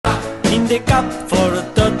in the cup for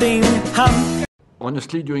Tottenham.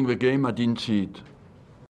 Honestly, during the game, I didn't see it.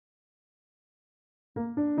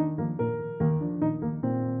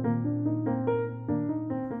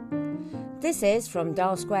 This is From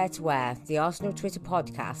Dial Square to Where, the Arsenal Twitter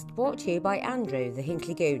podcast, brought to you by Andrew, the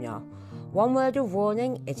Hinkley Gooner. One word of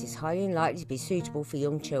warning, it is highly unlikely to be suitable for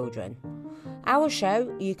young children. Our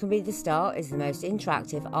show, You Can Be the Star, is the most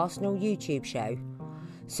interactive Arsenal YouTube show.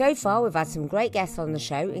 So far, we've had some great guests on the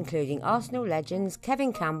show, including Arsenal legends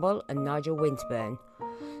Kevin Campbell and Nigel Winterburn.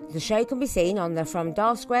 The show can be seen on the From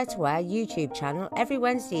Dial Square to Where YouTube channel every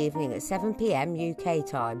Wednesday evening at 7 p.m. UK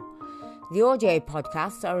time. The audio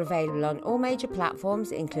podcasts are available on all major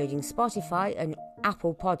platforms, including Spotify and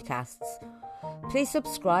Apple Podcasts. Please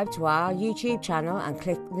subscribe to our YouTube channel and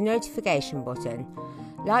click the notification button.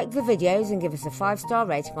 Like the videos and give us a 5-star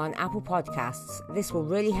rating on Apple Podcasts. This will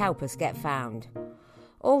really help us get found.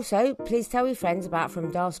 Also, please tell your friends about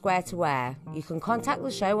From Dial Square to Where. You can contact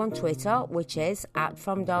the show on Twitter, which is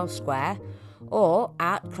 @FromDialSquare or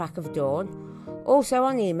 @CrackOfDawn. Also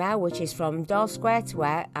on email, which is from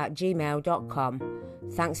dialsquaretoWhere@gmail.com.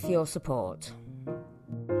 Thanks for your support.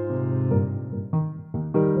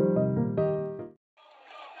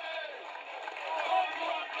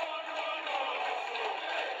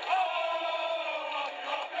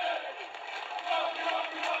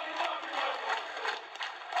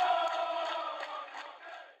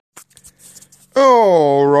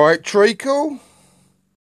 All right, Treacle.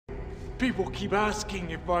 People keep asking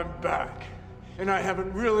if I'm back, and I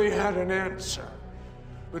haven't really had an answer.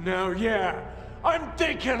 But now, yeah, I'm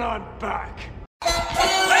thinking I'm back.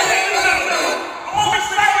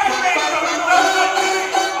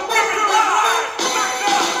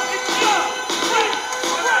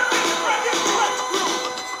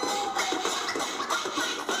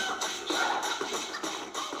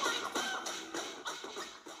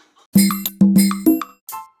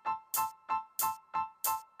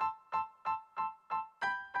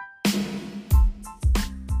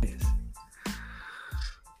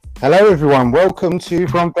 Hello, everyone. Welcome to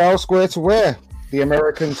From Dial Square to Where, the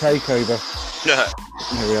American takeover. Yeah.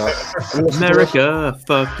 Here we are. America,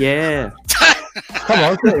 fuck yeah. Come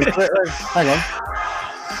on, hang on.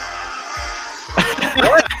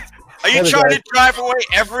 What? Are you trying to drive away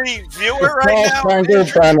every viewer right now?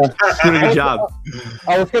 Good banner. Good job.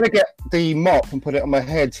 I was going to get the mop and put it on my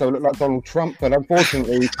head so it looked like Donald Trump, but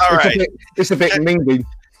unfortunately, All right. it's a bit mingy.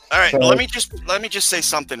 All right, So- let me just say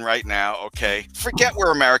something right now, okay? Forget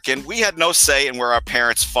we're American. We had no say in where our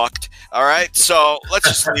parents fucked. All right, so let's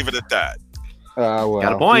just leave it at that. Well,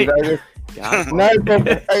 Got a point. No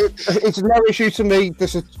problem. It's no issue to me.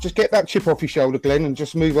 Just get that chip off your shoulder, Glenn, and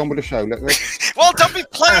just move on with the show. Well, don't be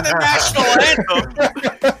playing the national anthem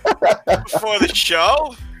before the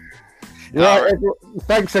show. Right,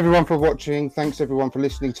 thanks everyone for watching. Thanks everyone for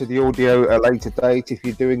listening to the audio at a later date if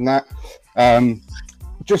you're doing that.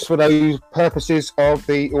 Just for those purposes of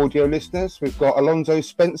the audio listeners, we've got Alonso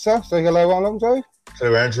Spencer. Say hello, Alonso.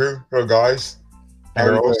 Hello, Andrew. Hello, guys.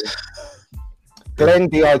 Girls. Glenn,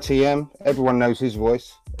 DITM. Everyone knows his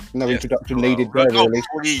voice. No introduction needed there, really.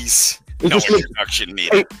 Please. He No just looks- introduction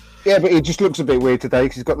needed. Yeah, but he just looks a bit weird today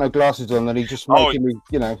because he's got no glasses on and he's just making me,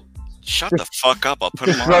 Shut the fuck up. I'll put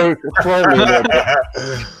him just on. throw me a little bit.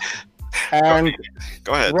 And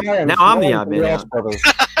Go ahead. Ryan, Now I'm the Ryan odd from man the out. Arse Brothers.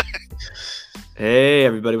 Hey,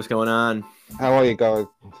 everybody, what's going on? How are you guys?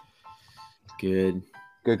 Good.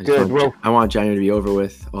 Good. Well, I want January to be over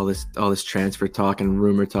with. All this transfer talk and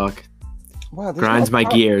rumor talk wow, there's grinds not my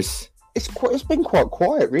much- gears. It's been quite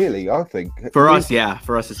quiet, really. I think For I mean, us, yeah.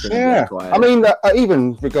 For us, it's been yeah. quiet. I mean,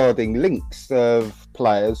 even regarding links of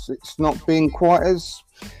players, it's not been quite as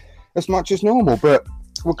much as normal. But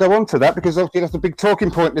we'll go on to that because obviously that's a big talking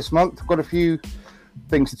point this month. I've got a few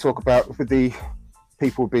things to talk about with the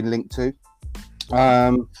people we've been linked to.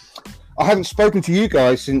 I haven't spoken to you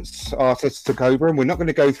guys since Arteta took over, and we're not going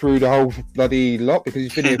to go through the whole bloody lot because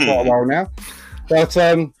he's been here quite a while now. But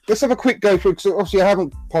let's have a quick go through, because obviously I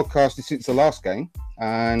haven't podcasted since the last game,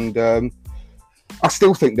 and I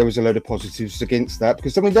still think there was a load of positives against that,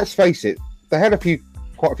 because, I mean, let's face it, they had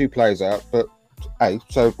quite a few players out, but, hey,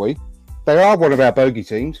 so have we. They are one of our bogey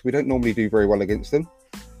teams. We don't normally do very well against them.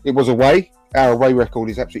 It was away. Our away record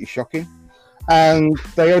is absolutely shocking. And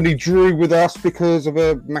they only drew with us because of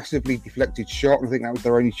a massively deflected shot. I think that was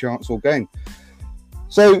their only chance all game.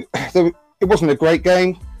 So it wasn't a great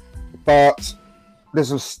game, but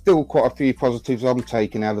there's still quite a few positives I'm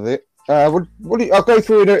taking out of it. I'll go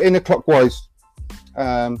through it in a clockwise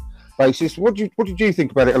basis. What did you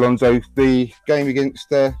think about it, Alonso? The game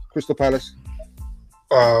against Crystal Palace?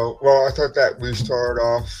 Well, I thought that we started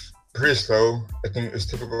off pretty slow. I think it's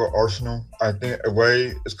typical of Arsenal. I think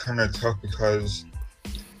away is kind of tough because,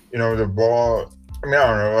 you know, the ball. I mean, I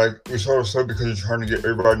don't know. Like we're sort of slow because you're trying to get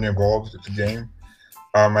everybody involved with the game.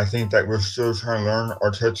 I think that we're still trying to learn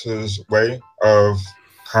Arteta's way of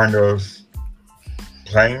kind of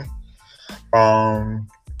playing.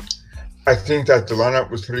 I think that the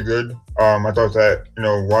lineup was pretty good. I thought that, you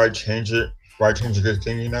know, why change it? Why change a good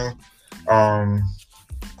thing, you know? I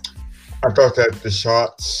thought that the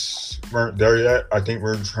shots weren't there yet. I think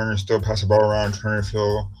we're trying to still pass the ball around, trying to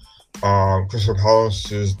feel Crystal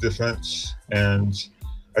Palace's defense. And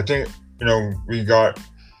I think, you know, we got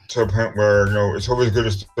to a point where, you know, it's always good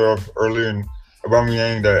to start off early. And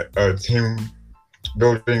Aubameyang, that team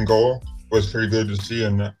building goal was pretty good to see.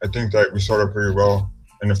 And I think that we started pretty well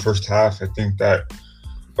in the first half. I think that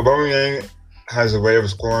Aubameyang has a way of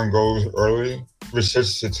scoring goals early, which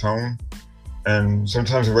sets the tone. And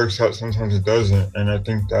sometimes it works out, sometimes it doesn't. And I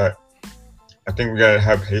think we gotta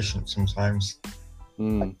have patience sometimes.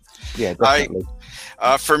 Yeah, definitely.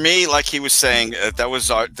 For me, like he was saying, that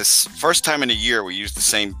was this first time in a year we used the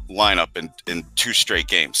same lineup in 2 straight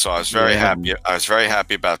games. So I was very happy. I was very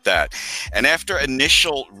happy about that. And after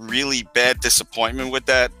initial really bad disappointment with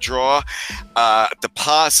that draw, the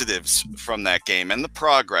positives from that game and the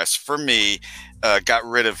progress for me got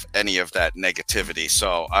rid of any of that negativity.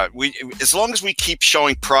 So as long as we keep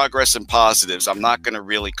showing progress and positives, I'm not going to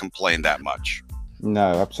really complain that much.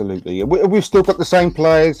 No, absolutely. We've still got the same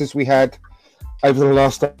players as we had over the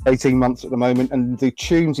last 18 months at the moment, and the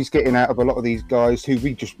tunes he's getting out of a lot of these guys who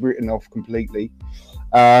we just written off completely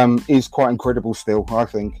is quite incredible still, I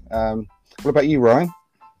think. What about you, Ryan?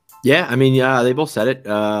 Yeah, I mean, they both said it.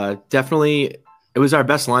 Definitely, it was our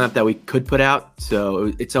best lineup that we could put out.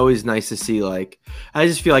 So it's always nice to see, like, I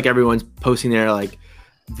just feel like everyone's posting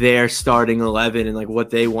their starting 11 and like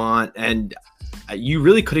what they want. And you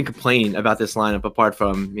really couldn't complain about this lineup apart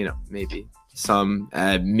from, you know, maybe some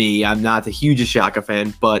me. I'm not the hugest Xhaka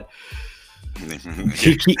fan, but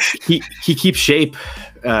he keeps shape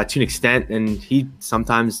to an extent, and he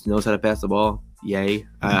sometimes knows how to pass the ball. Yay.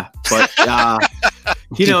 But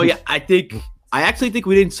you know, yeah, I actually think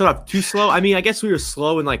we didn't start off too slow. I mean, I guess we were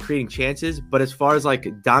slow in like creating chances, but as far as like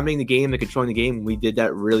dominating the game and controlling the game, we did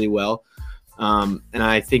that really well. And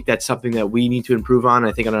I think that's something that we need to improve on.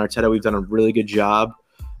 I think on Arteta, we've done a really good job.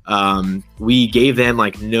 We gave them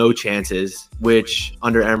like no chances, which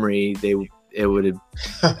under Emery, it would have.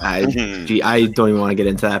 I don't even want to get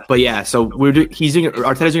into that. But yeah, so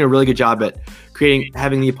Arteta's doing a really good job at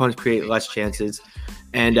having the opponents create less chances.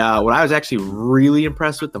 And what I was actually really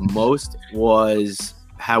impressed with the most was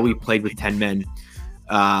how we played with 10 men.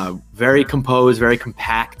 Very composed, very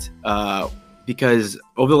compact. Because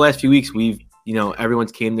over the last few weeks,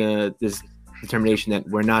 everyone's came to this determination that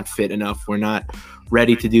we're not fit enough. We're not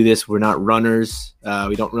ready to do this. We're not runners.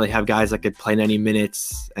 We don't really have guys that could play 90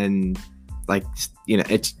 minutes. And like, you know,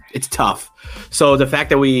 it's tough. So the fact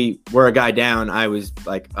that we were a guy down, I was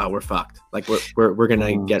like, oh, we're fucked. Like we're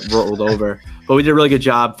gonna get rolled over. But we did a really good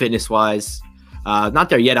job fitness wise. Not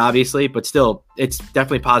there yet, obviously, but still, it's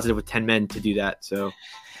definitely positive with 10 men to do that. So.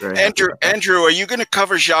 Andrew, are you going to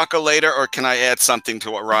cover Xhaka later, or can I add something to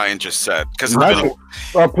what Ryan just said? Because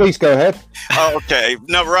please go ahead. Oh, okay.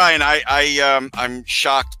 No, Ryan, I'm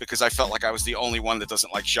shocked because I felt like I was the only one that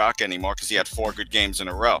doesn't like Xhaka anymore because he had 4 good games in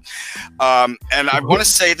a row. And I want to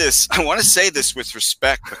say this. I want to say this with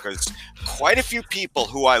respect because quite a few people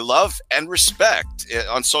who I love and respect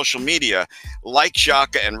on social media like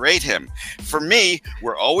Xhaka and rate him. For me,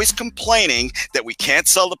 we're always complaining that we can't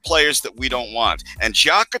sell the players that we don't want. And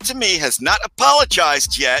Xhaka, to me, has not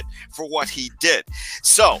apologized yet for what he did.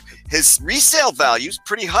 So his resale value is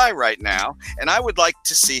pretty high right now, and I would like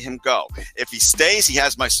to see him go. If he stays, he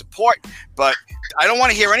has my support, but I don't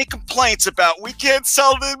want to hear any complaints about we can't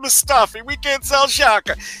sell the Mustafi, we can't sell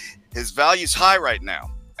Xhaka. His value's high right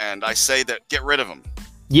now, and I say that get rid of him.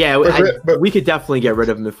 Yeah, we could definitely get rid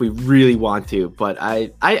of him if we really want to. But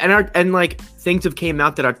like things have came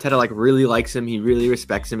out that Arteta like really likes him, he really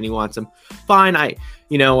respects him, and he wants him. Fine,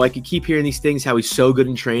 you keep hearing these things how he's so good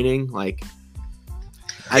in training. Like,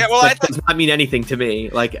 that does not mean anything to me.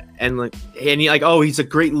 Oh, he's a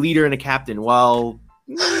great leader and a captain. Well,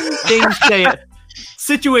 things say it.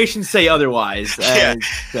 Situations say otherwise. Yeah.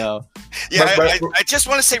 So. Yeah, I just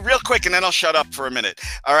want to say real quick, and then I'll shut up for a minute.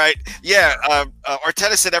 All right. Yeah,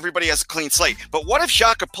 Arteta said everybody has a clean slate, but what if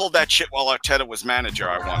Xhaka pulled that shit while Arteta was manager?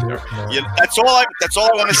 I wonder. That's all I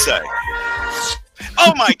want to say.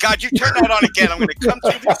 Oh my God! You turn that on again. I'm going to come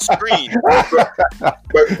through the screen. But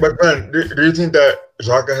Ben, do you think that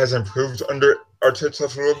Xhaka has improved under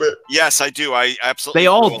Arteta for a little bit? Yes, I do. I absolutely. They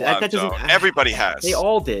all do that allow doesn't. Joe. Everybody has. They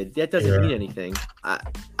all did. That doesn't mean anything.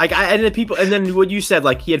 And then people, and then what you said,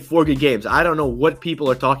 like he had 4 good games. I don't know what people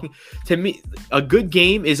are talking. To me, a good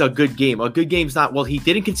game is a good game. A good game's not. Well, he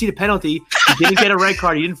didn't concede a penalty. He didn't get a red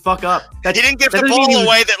card. He didn't fuck up. He didn't give the ball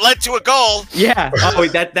away that led to a goal. Yeah. Oh,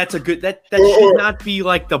 that's a good. That should not be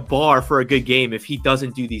like the bar for a good game if he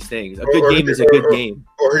doesn't do these things. A good game is a good game.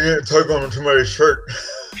 Or he didn't tug on somebody's shirt.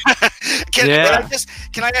 Can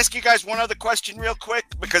I ask you guys one other question real quick?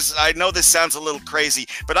 Because I know this sounds a little crazy,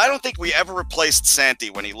 but I don't think we ever replaced Santi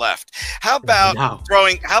when he left. How about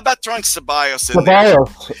throwing Ceballos in there?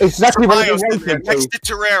 Ceballos, exactly what I was next to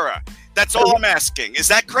Torreira. That's all I'm asking. Is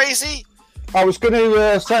that crazy? I was going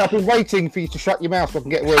to say I've been waiting for you to shut your mouth so I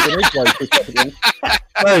can get a word in edgeways.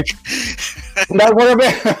 No, what I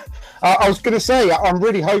mean, I was going to say I'm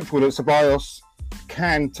really hopeful that Ceballos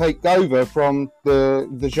can take over from the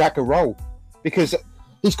Xhaka role, because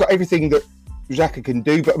he's got everything that Xhaka can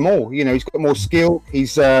do, but more. You know, he's got more skill.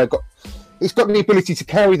 He's got the ability to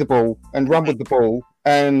carry the ball and run with the ball,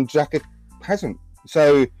 and Xhaka hasn't.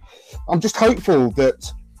 So I'm just hopeful that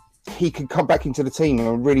he can come back into the team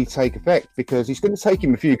and really take effect, because he's going to take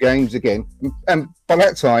him a few games again, and by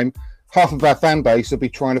that time half of our fan base will be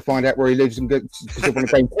trying to find out where he lives and because they want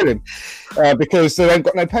to go and kill him, because they ain't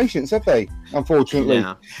got no patience, have they? Unfortunately,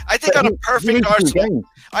 yeah. I think on a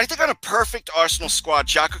perfect Arsenal squad,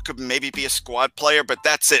 Xhaka could maybe be a squad player, but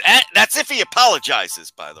that's it. That's if he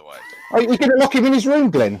apologizes, by the way. Are you going to lock him in his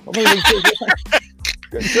room, Glenn? I mean,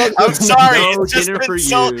 I'm sorry. No it's just dinner been for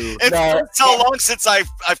so, you. it's been so long since I've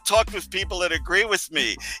talked with people that agree with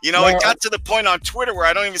me. You know, it got to the point on Twitter where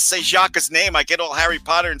I don't even say Xhaka's name. I get all Harry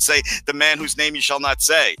Potter and say the man whose name you shall not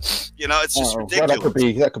say. You know, it's just ridiculous.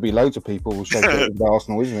 Well, that could be loads of people who say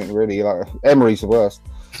Arsenal, isn't it? Really, like Emery's the worst.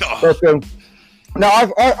 Oh. But, no,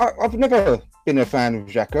 I've never been a fan of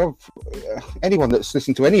Xhaka. Anyone that's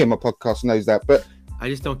listened to any of my podcasts knows that, but. I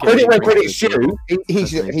just don't get credit where credit's due.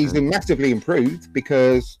 He's massively improved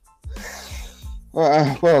because, it's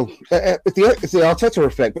the Arteta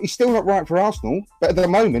effect. But he's still not right for Arsenal. But at the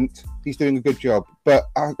moment, he's doing a good job. But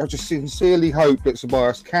I just sincerely hope that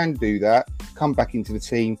Ceballos can do that, come back into the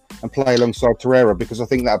team and play alongside Torreira, because I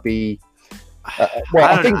think that'd be.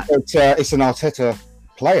 I think that it's an Arteta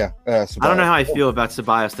player. I don't know how I feel about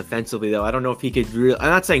Ceballos defensively, though. I don't know if he could really. I'm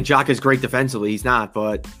not saying Xhaka is great defensively. He's not,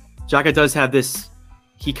 but Xhaka does have this.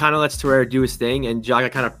 He kind of lets Torreira do his thing, and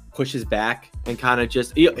Xhaka kind of pushes back and kind of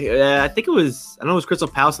just. I think it was. I don't know. It was Crystal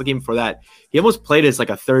Palace the game before that. He almost played as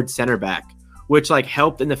like a third center back, which like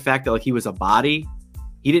helped in the fact that like he was a body.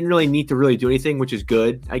 He didn't really need to really do anything, which is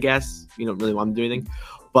good, I guess. You don't really want him to do anything,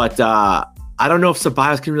 but I don't know if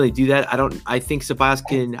Ceballos can really do that. I think Ceballos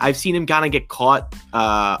can. I've seen him kind of get caught,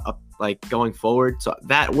 like going forward, so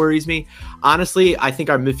that worries me. Honestly, I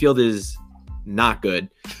think our midfield is not good.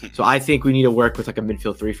 So I think we need to work with like a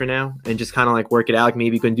midfield 3 for now and just kind of like work it out. Like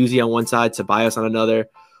maybe Guendouzi on one side, Ceballos on another.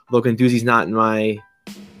 Although Guendouzi's not in my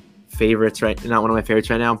favorites not one of my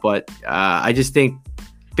favorites right now. But I just think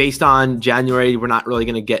based on January, we're not really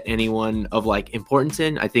going to get anyone of like importance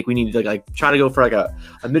in. I think we need to like try to go for like a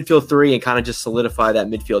midfield 3 and kind of just solidify that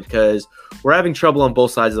midfield, because we're having trouble on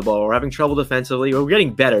both sides of the ball. We're having trouble defensively. We're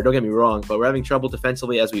getting better, don't get me wrong, but we're having trouble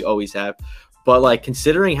defensively as we always have. But like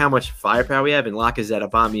considering how much firepower we have in Lacazette,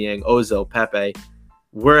 Aubameyang, Ozil, Pepe,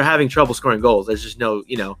 we're having trouble scoring goals. There's just no,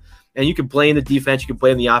 and you can blame the defense, you can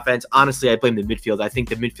blame the offense. Honestly, I blame the midfield. I think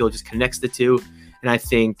the midfield just connects the two, and I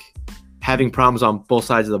think having problems on both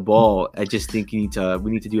sides of the ball, I just think we need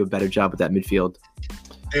to do a better job with that midfield.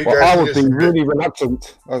 Well, I would be really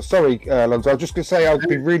reluctant. Sorry, Lonzo. I was just going to say I would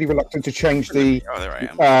be really reluctant to change the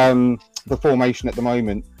formation at the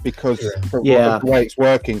moment because of the way it's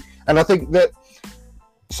working. And I think that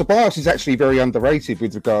Ceballos is actually very underrated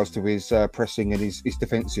with regards to his pressing and his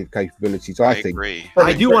defensive capabilities. I think. Agree.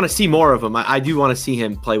 I do want to see more of him. I do want to see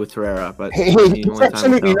him play with Torreira, but he's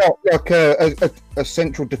absolutely not like a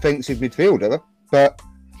central defensive midfielder, but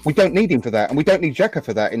we don't need him for that, and we don't need Xhaka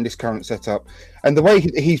for that in this current setup. And the way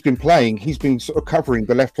he's been playing, he's been sort of covering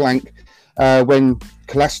the left flank when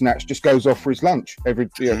Kolasinac just goes off for his lunch every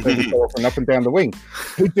so often up and down the wing.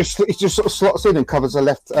 He just sort of slots in and covers the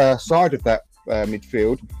left side of that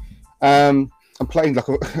midfield, and playing like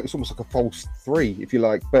it's almost like a false 3, if you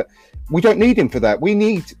like. But we don't need him for that. We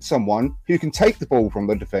need someone who can take the ball from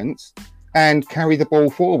the defence and carry the ball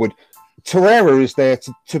forward. Torreira is there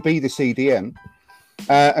to be the CDM.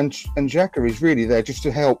 And Xhaka is really there just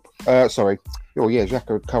to help.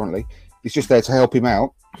 Xhaka currently is just there to help him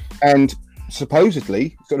out and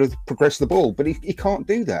supposedly sort of progress the ball, but he can't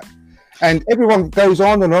do that. And everyone goes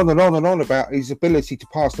on and on and on and on about his ability to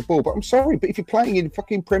pass the ball. But I'm sorry, but if you're playing in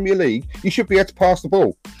fucking Premier League, you should be able to pass the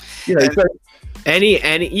ball. You know, so, any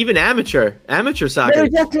even amateur soccer, Yeah,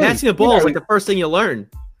 exactly. passing the ball is like the first thing you learn.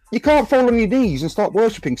 you can't fall on your knees and start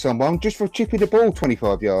worshipping someone just for chipping the ball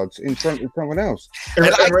 25 yards in front of someone else.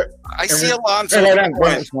 And I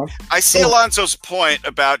see Alonso's point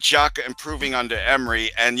about Xhaka improving under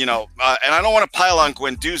Emery, and and I don't want to pile on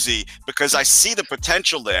Guendouzi because I see the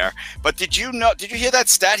potential there. But did you hear that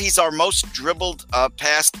stat? He's our most dribbled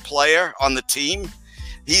past player on the team.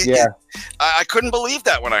 I couldn't believe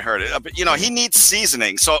that when I heard it. But he needs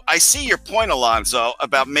seasoning. So I see your point, Alonso,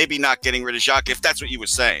 about maybe not getting rid of Xhaka, if that's what you were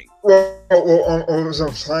saying. Well,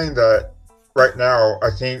 I'm saying that right now,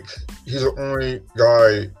 I think he's the only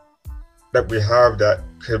guy that we have that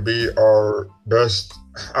could be our best.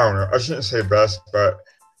 I don't know. I shouldn't say best, but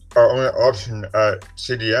our only option at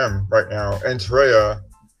CDM right now. And Torreira,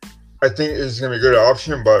 I think is going to be a good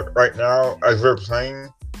option, but right now, as we're playing,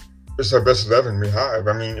 it's our best 11 we have.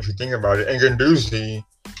 I mean, if you think about it. And Guendouzi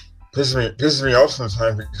pisses me off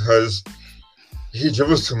sometimes because he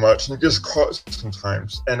dribbles too much and he gets caught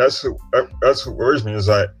sometimes. And that's what worries me is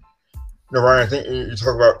that, Ryan, I think you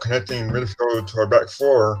talk about connecting midfield to our back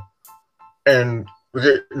four, and we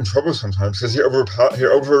get in trouble sometimes because he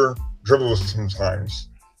over dribbles sometimes.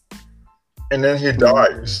 And then he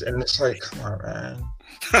dives, and it's like, come on, man.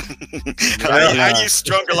 I use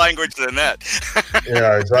stronger language than that.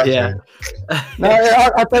 Yeah, exactly. Yeah. No,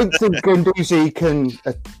 I don't think Guendouzi can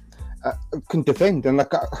defend, and I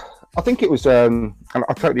think it was, and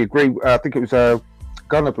I totally agree. I think it was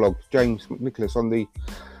Gunner blog, James Nicholas on the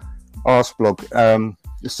Arse blog,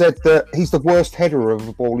 said that he's the worst header of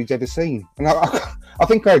a ball he's ever seen, and I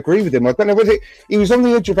think I agree with him. I don't know whether he was on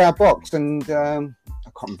the edge of our box, and I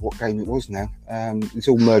can't remember what game it was now. It's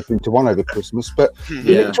all merged into one over Christmas, but he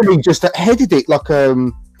literally just headed it like I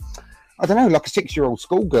don't know, like a 6-year-old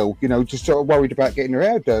schoolgirl, just sort of worried about getting her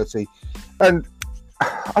hair dirty. And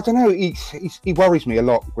I don't know, he worries me a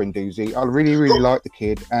lot, Guendouzi. I really, really like the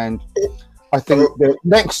kid, and I think that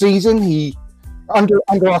next season under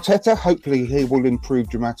Arteta, hopefully he will improve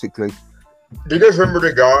dramatically. Do you guys remember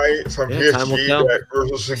the guy from PSG that we were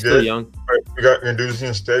supposed to Still get? young. We got Guendouzi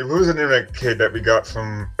instead. What was the name of that kid that we got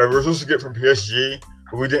from? That we were supposed to get from PSG,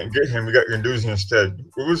 but we didn't get him. We got Guendouzi instead.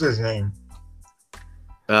 What was his name?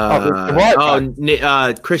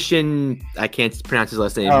 Christian. I can't pronounce his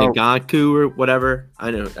last name. Ngannou or whatever.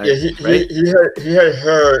 I know. Yeah, he had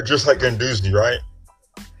hair just like Guendouzi, right?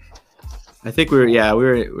 I think we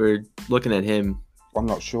were looking at him. I'm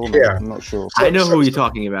not sure. Yeah. I'm not sure. I know who you're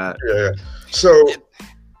talking about. Yeah. So,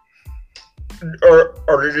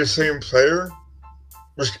 are they the same player?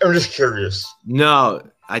 I'm just curious. No,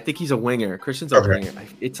 I think he's a winger. Christian's a winger.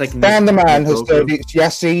 It's like Stan the man has said it's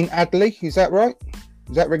Yassine Adli. Is that right?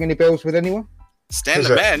 Is that ringing any bells with anyone? Stan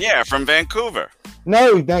the man, from Vancouver.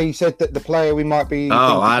 No, he said that the player we might be.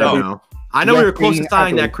 I don't know. I know we were close to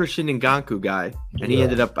signing that Christian Ngannou guy, and he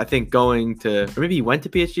ended up, I think, going to, or maybe he went to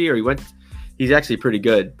PSG, or he went. He's actually pretty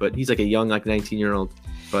good, but he's like a young, 19-year-old.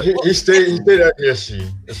 But he stayed at PSG.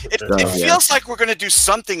 It feels like we're going to do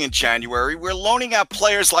something in January. We're loaning out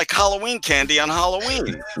players like Halloween candy on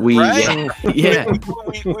Halloween. We got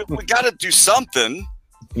to do something.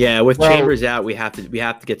 Yeah, with Chambers out, we have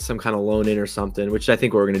to get some kind of loan in or something, which I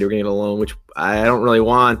think we're going to do. We're going to get a loan, which I don't really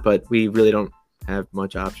want, but we really don't have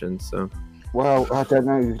much options. So. Well, I don't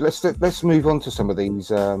know. Let's move on to some of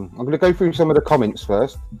these. I'm going to go through some of the comments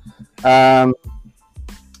first.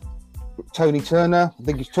 Tony Turner, I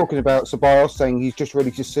think he's talking about Ceballos, saying he's just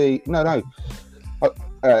ready to see. No.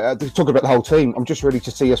 He's talking about the whole team. I'm just ready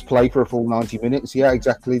to see us play for a full 90 minutes. Yeah,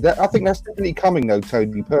 exactly. I think that's definitely coming, though,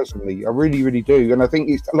 Tony. Personally, I really, really do, and I think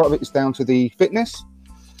a lot of it is down to the fitness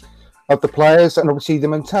of the players, and obviously the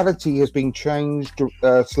mentality has been changed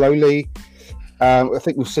slowly. I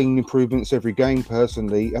think we've seen improvements every game.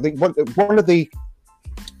 Personally, I think probably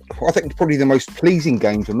the most pleasing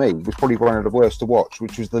game for me was probably one of the worst to watch,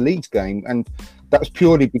 which was the Leeds game, and that was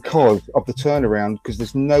purely because of the turnaround. Because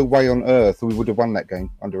there's no way on earth we would have won that game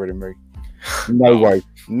under Emery. No way,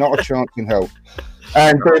 not a chance in hell.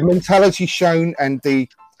 And the mentality shown and the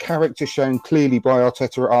character shown clearly by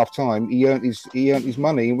Arteta at half time, he earned his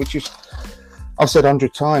money, which is. I've said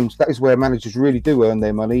 100 times, that is where managers really do earn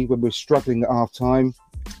their money, when we're struggling at half-time.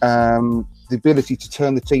 The ability to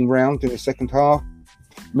turn the team round in the second half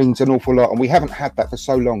means an awful lot, and we haven't had that for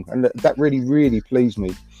so long, and that really, really pleased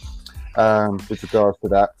me with regards to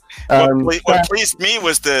that. What pleased me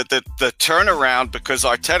was the turnaround, because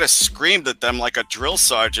Arteta screamed at them like a drill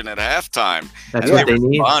sergeant at halftime. That's what they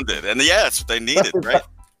responded. And that's what they needed, right?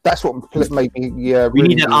 That's what made me. We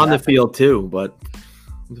need it on the field too, but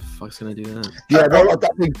who the fuck's gonna do that? Yeah,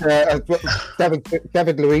 I think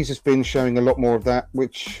David Luiz has been showing a lot more of that,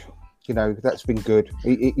 which that's been good.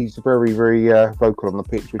 He's very, very vocal on the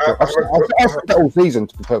pitch. Which I've said that all season,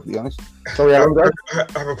 to be perfectly honest. Sorry, Alan. I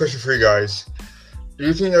have a question for you guys. Do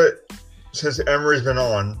you think that since Emery's been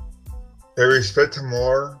on, they respect him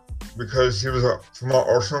more because he was a former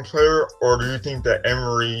Arsenal player, or do you think that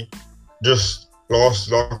Emery just lost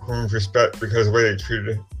the locker room respect because of the way he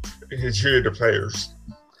treated the players?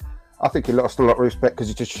 I think he lost a lot of respect because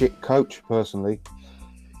he's a shit coach, personally.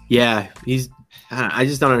 Yeah, I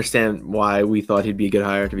just don't understand why we thought he'd be a good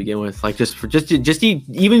hire to begin with. Like,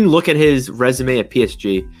 even look at his resume at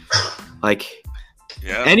PSG. Like,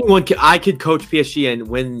 yeah. I could coach PSG and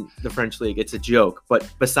win the French league. It's a joke. But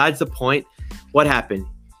besides the point, what happened?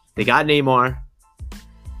 They got Neymar,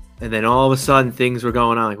 and then all of a sudden things were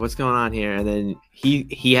going on. Like, what's going on here? And then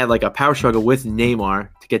he had like a power struggle with Neymar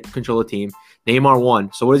to get control of the team. Neymar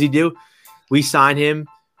won. So what does he do? We sign him.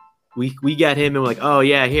 We get him, and we're like, oh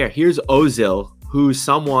yeah, here's Ozil, who's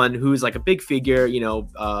someone who's like a big figure,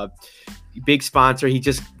 big sponsor. He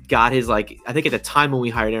just got his, like, I think at the time when we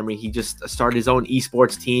hired Emery, he just started his own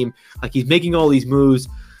esports team. Like, he's making all these moves.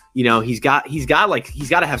 He's got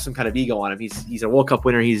to have some kind of ego on him. He's a World Cup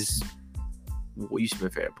winner. He's used to be a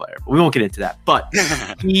favorite player, but we won't get into that. But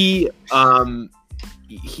he's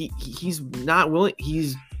not willing.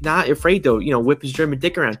 He's not afraid to whip his German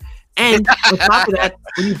dick around. And on top of that,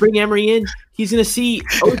 when you bring Emery in, he's going to see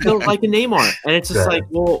Ozil like a Neymar. And it's just like,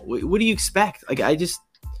 well, what do you expect? Like, it's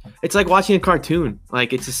like watching a cartoon.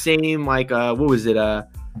 Like, it's the same, like, what was it?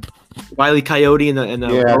 Wile E. Coyote and the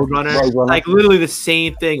Roadrunner. Like, literally the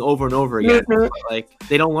same thing over and over again. Like,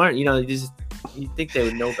 they don't learn, you think they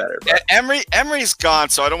would know better. But. Emery's gone,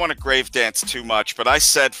 so I don't want to grave dance too much, but I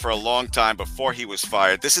said for a long time before he was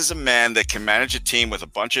fired, this is a man that can manage a team with a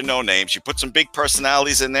bunch of no-names. You put some big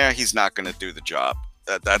personalities in there, he's not going to do the job.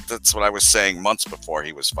 That's what I was saying months before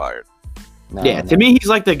he was fired. To me, he's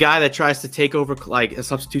like the guy that tries to take over, like a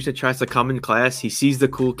substitution that tries to come in class. He sees the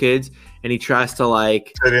cool kids and he tries to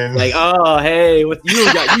oh, hey, what you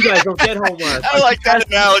guys don't get homework. I like that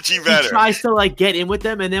analogy better. He tries to get in with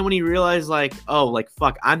them, and then when he realizes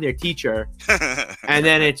fuck, I'm their teacher, and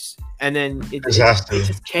then it's just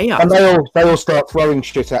chaos. And they all start throwing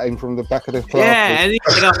shit at him from the back of the class. Yeah, and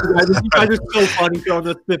he's like, you guys are so funny throwing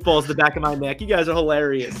those spitballs in the back of my neck. You guys are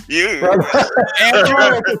hilarious. Andrew,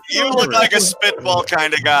 you look like a spitball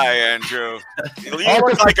kind of guy, Andrew. You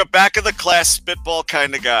look like a back of the class spitball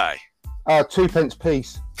kind of guy. 2p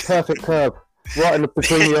piece, perfect curve, right in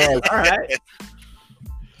between the eyes. All right.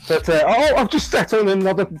 But I've just sat on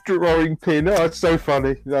another drawing pin. Oh, it's so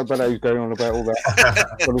funny. I don't know who's going on about all that.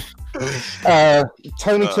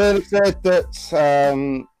 Tony Turner said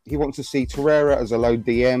that he wants to see Torreira as a low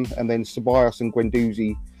DM, and then Ceballos and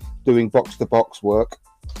Guendouzi doing box-to-box work.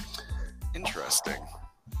 Interesting.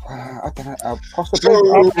 I don't know. Possibly.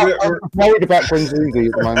 I'm worried about Guendouzi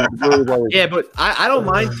at the moment. Really worried. Yeah, but I don't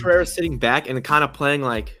mind Torreira sitting back and kind of playing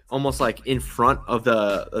almost like in front of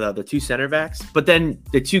the two center backs. But then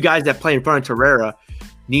the two guys that play in front of Torreira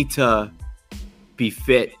need to be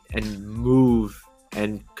fit and move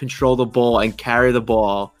and control the ball and carry the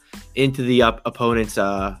ball into the opponent's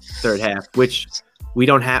third half, which we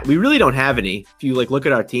don't have. We really don't have any. If you look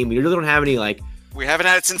at our team, we really don't have any We haven't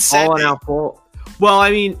had it since Sandy. Well,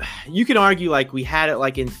 I mean, you can argue we had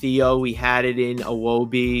it in Theo, we had it in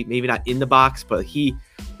Iwobi, maybe not in the box, but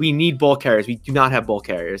we need ball carriers. We do not have ball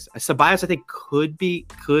carriers. Ceballos, I think, could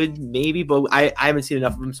maybe, but I haven't seen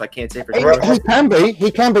enough of him, so I can't say for sure. He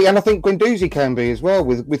can be, and I think Guendouzi can be as well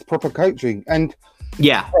with proper coaching. And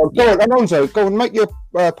yeah, go on, Alonso, go and make your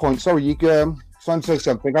point. Sorry, you trying to say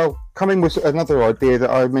something. I'll come in with another idea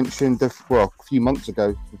that I mentioned a few months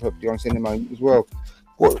ago. To be perfectly honest, in a moment as well.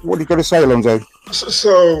 What are you going to say, Alonso?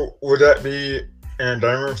 So would that be in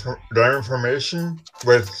diamond formation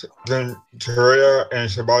with then Torreira and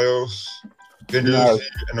Ceballos, Guendouzi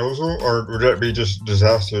and Ozil, or would that be just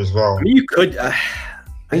disaster as well? I mean, you could. I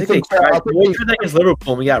think they tried against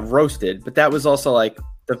Liverpool. We got roasted, but that was also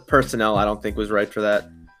the personnel. I don't think was right for that.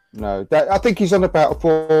 No, I think he's on about a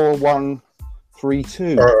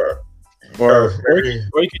 4-1-3-2. Or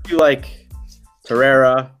you could do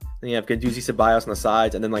Torreira. Then you have Guendouzi, Ceballos on the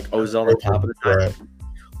sides, and then Ozil on the top of the time. Right.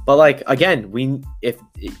 But again, in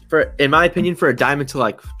my opinion, for a diamond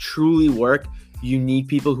to truly work, you need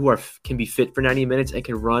people who can be fit for 90 minutes and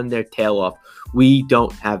can run their tail off. We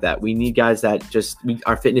don't have that. We need guys that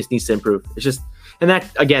our fitness needs to improve. It's just, and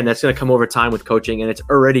that's going to come over time with coaching, and it's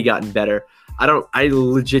already gotten better. I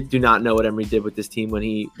legit do not know what Emery did with this team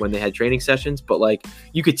when they had training sessions, but like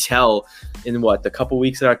you could tell in the couple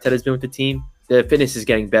weeks that Arteta's been with the team, the fitness is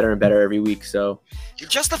getting better and better every week. So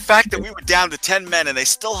just the fact that we were down to 10 men and they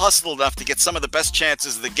still hustled enough to get some of the best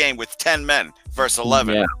chances of the game with 10 men versus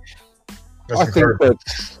 11. Yeah. I think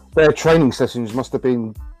that their training sessions must have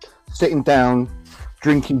been sitting down,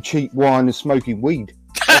 drinking cheap wine and smoking weed.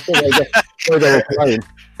 That's where they were playing.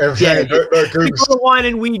 Yeah, you can the wine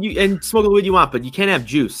and weed and smoke the weed you want, but you can't have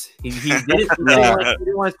juice. He did it. He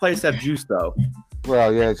didn't want his players to have juice, though.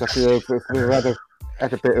 Well, yeah, exactly. If we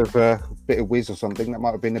had a bit of whiz or something, that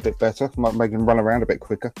might have been a bit better. Might make him run around a bit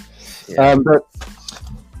quicker. Yeah. But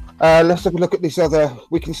let's have a look at this other.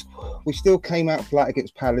 We still came out flat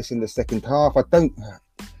against Palace in the second half. I don't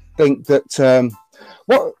think that.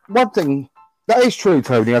 One thing that is true,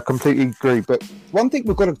 Tony. I completely agree. But one thing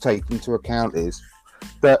we've got to take into account is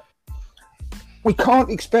that we can't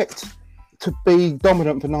expect to be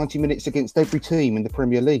dominant for 90 minutes against every team in the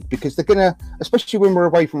Premier League, because they're going to, especially when we're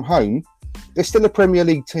away from home, they're still a Premier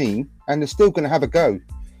League team and they're still going to have a go.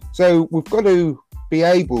 So we've got to be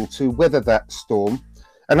able to weather that storm.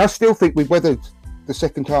 And I still think we weathered the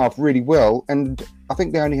second half really well. And I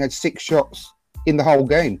think they only had 6 shots in the whole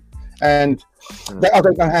game. And I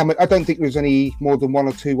don't know how much. I don't think there was any more than 1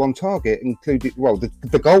 or 2 on target, including. Well,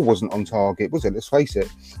 the goal wasn't on target, was it? Let's face it,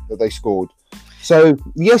 that they scored. So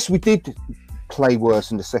yes, we did play worse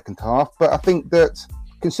in the second half, but I think that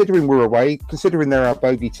considering we're away, considering they're our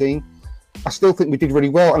bogey team, I still think we did really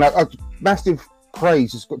well. And massive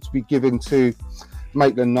praise has got to be given to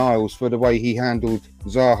Maitland-Niles for the way he handled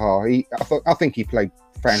Zaha. I think he played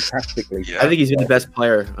fantastically. Yeah. I think he's been the best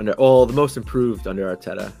player the most improved under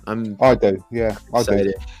Arteta. I do.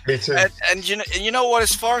 Me too. And you know what?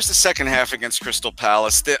 As far as the second half against Crystal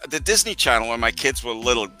Palace, the Disney Channel, when my kids were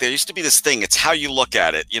little, there used to be this thing. It's how you look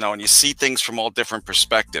at it, and you see things from all different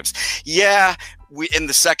perspectives. Yeah. In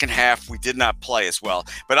the second half, we did not play as well.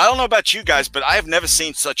 But I don't know about you guys, but I have never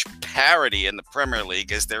seen such parity in the Premier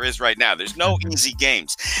League as there is right now. There's no easy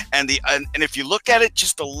games. And if you look at it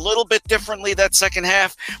just a little bit differently, that second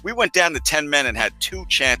half, we went down to 10 men and had 2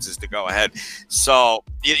 chances to go ahead. So,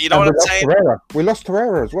 you know what I'm saying? We lost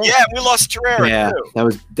Torreira as well. Yeah, we lost Torreira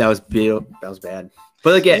too. That was bad.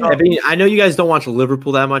 But again, I know you guys don't watch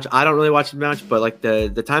Liverpool that much. I don't really watch them much, but like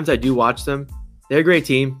the times I do watch them, they're a great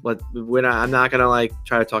team. But I'm not gonna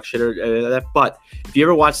try to talk shit or that. But if you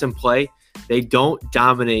ever watch them play, they don't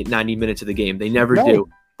dominate 90 minutes of the game. They never do.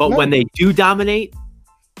 But when they do dominate,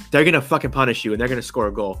 they're gonna fucking punish you and they're gonna score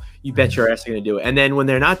a goal. You bet your ass they're gonna do it. And then when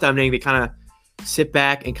they're not dominating, they kind of sit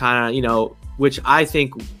back and kind of which I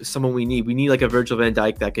think is someone we need. We need like a Virgil van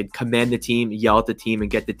Dijk that could command the team, yell at the team,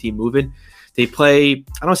 and get the team moving. They play.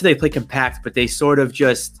 I don't say they play compact, but they sort of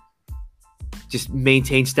just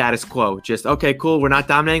maintain status quo. Just, okay, cool, we're not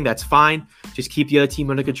dominating, that's fine. Just keep the other team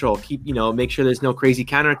under control. Keep, make sure there's no crazy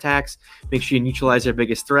counterattacks. Make sure you neutralize their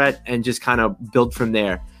biggest threat and just kind of build from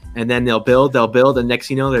there. And then they'll build, and next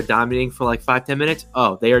thing you know, they're dominating for like 5-10 minutes.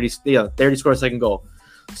 Oh, they already scored a second goal.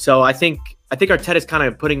 So I think Arteta's kind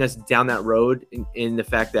of putting us down that road in the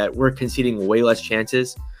fact that we're conceding way less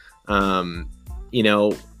chances,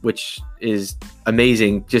 which is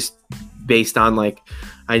amazing just based on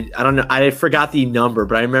I don't know. I forgot the number,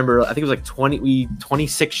 but I remember I think it was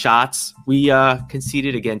 26 shots we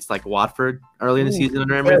conceded against Watford early in the season.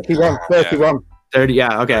 I remember 31. 30.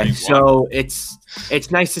 Yeah. Okay. 31. So it's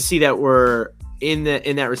nice to see that we're in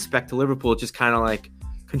that respect to Liverpool, just kind of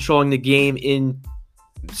controlling the game in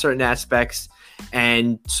certain aspects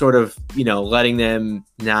and sort of letting them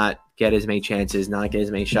not get as many chances, not get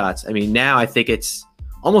as many shots. I mean, now I think it's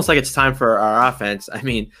almost like it's time for our offense. I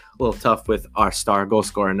mean, a little tough with our star goal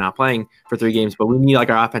scorer not playing for 3 games, but we need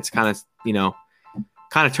our offense to kind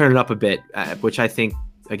of turn it up a bit, which I think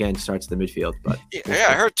again starts the midfield. But yeah,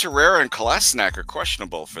 I heard Torreira and Kolasinac are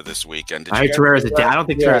questionable for this weekend. I heard Torreira's a dad. I don't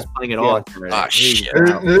think Torreira's playing at all. Ah, shit.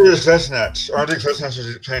 Neither is Kolasinac. I don't think Kolasinac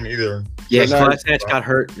is playing either. Yeah, Kolasinac got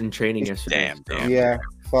hurt in training yesterday. Damn. Yeah,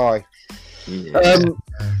 bye.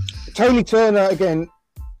 Tony Turner again.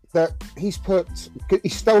 That he's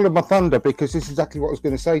stolen my thunder, because this is exactly what I was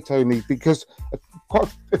going to say, Tony. Because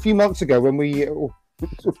quite a few months ago, when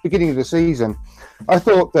beginning of the season, I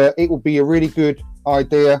thought that it would be a really good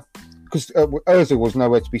idea, because Ozil was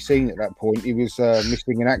nowhere to be seen at that point. He was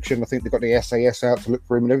missing in action. I think they got the SAS out to look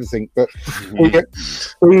for him and everything. But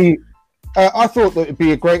I thought that it'd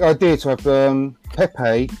be a great idea to have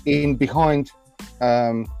Pepe in behind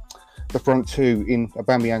the front 2 in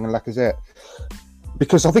Aubameyang and Lacazette,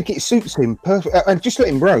 because I think it suits him perfect, and just let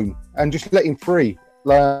him roam and just let him free.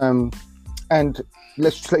 And and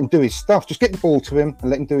let's just let him do his stuff. Just get the ball to him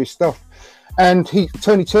and let him do his stuff. And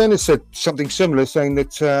Tony Turner said something similar, saying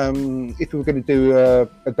that if we were going to do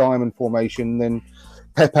a diamond formation, then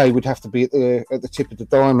Pepe would have to be at the tip of the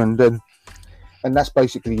diamond, and that's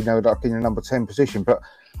basically, like in a number 10 position. But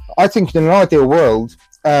I think in an ideal world,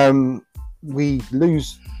 we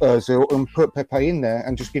lose Ozil and put Pepe in there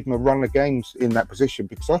and just give him a run of games in that position,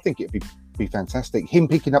 because I think it'd be fantastic. Him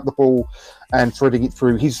picking up the ball and threading it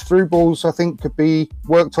through. His through balls, I think, could be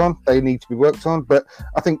worked on. They need to be worked on. But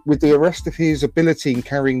I think with the rest of his ability in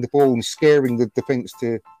carrying the ball and scaring the defence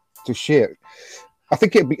to shit, I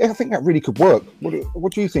think that really could work.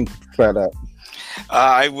 What do you think about that?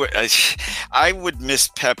 I would miss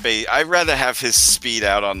Pepe. I'd rather have his speed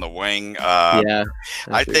out on the wing. I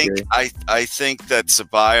think that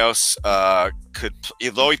Ceballos could,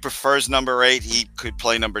 although he prefers number 8, he could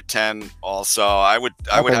play number 10 also. I would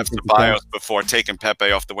have Ceballos before taking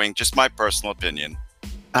Pepe off the wing. Just my personal opinion.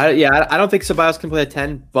 I don't think Ceballos can play a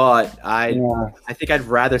 10, but I think I'd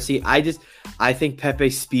rather see. I think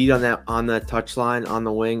Pepe's speed on the touchline on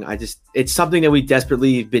the wing. It's something that we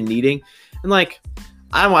desperately have been needing. And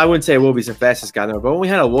I wouldn't say Iwobi's the fastest guy, but when we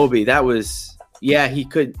had Iwobi, that was he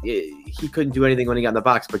couldn't do anything when he got in the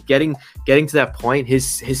box. But getting to that point,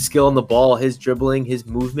 his skill on the ball, his dribbling, his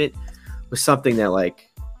movement was something that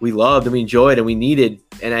we loved and we enjoyed and we needed.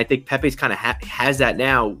 And I think Pepe's kind of has that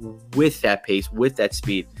now with that pace, with that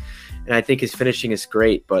speed. And I think his finishing is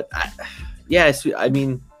great. But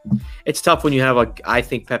it's tough when you have I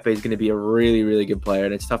think Pepe is going to be a really, really good player.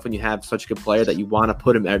 And it's tough when you have such a good player that you want to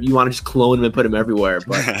put him, you want to just clone him and put him everywhere.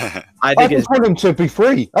 But I just want him to be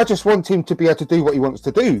free. I just want him to be able to do what he wants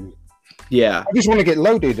to do. Yeah. I just want to get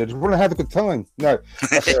loaded. I just want to have a good time. No.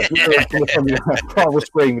 Primal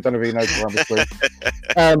Scream. We don't even know Primal Scream.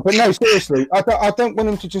 But no, seriously, I don't want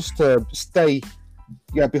him to just stay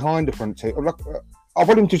behind the front two. I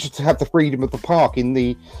want him to just have the freedom of the park in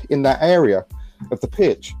that area of the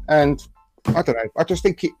pitch. And I don't know. I just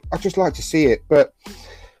like to see it. But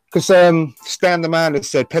because Stan the Man has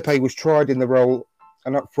said Pepe was tried in the role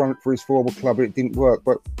and up front for his former club, but it didn't work.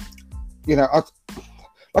 But,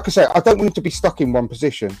 like I say, I don't want him to be stuck in one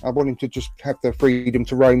position. I want him to just have the freedom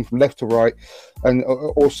to roam from left to right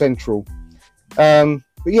or central. But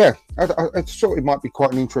yeah, I thought it might be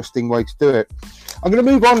quite an interesting way to do it. I'm going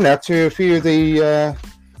to move on now to a few of the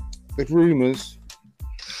rumours.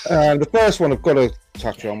 The first one I've got to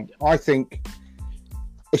touch on, I think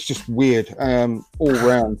it's just weird all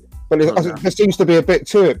round. But there seems to be a bit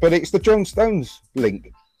to it. But it's the John Stones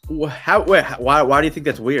link. Why do you think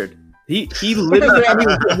that's weird? He literally.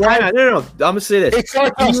 No. I'm gonna say this. It's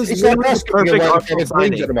like us perfect Arsenal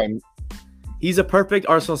signing at the moment. He's a perfect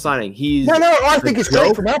Arsenal signing. No. I think it's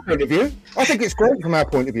great from our point of view. I think it's great from our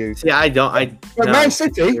point of view. Yeah, I don't. But Man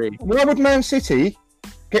City. Why would Man City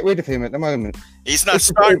get rid of him at the moment? He's not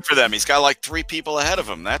starting for them. He's got 3 people ahead of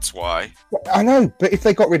him. That's why. I know, but if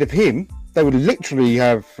they got rid of him, they would literally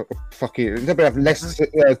have they would have less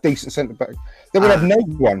decent centre back. They would have no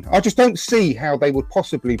one. I just don't see how they would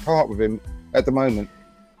possibly part with him at the moment.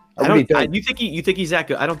 You think he's that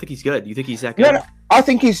good? I don't think he's good. You think he's that good? No, I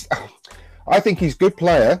think he's a good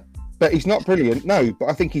player, but he's not brilliant. No, but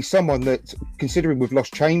I think he's someone that, considering we've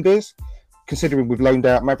lost Chambers, considering we've loaned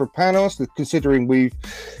out Mavropanos, considering we've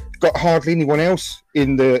got hardly anyone else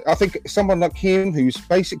I think someone like him, who's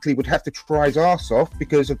basically would have to try his arse off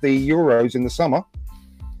because of the Euros in the summer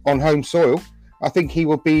on home soil, I think he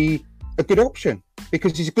will be a good option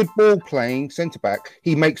because he's a good ball playing centre back.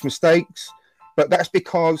 He makes mistakes, but that's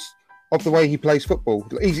because of the way he plays football.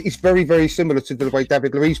 He's very, very similar to the way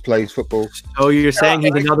David Luiz plays football. So you're saying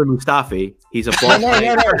he's another Mustafi? He's a ball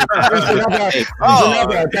player? No. He's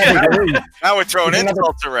another David Luiz. Now we're throwing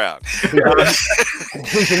insults around. He's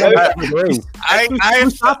another David Luiz.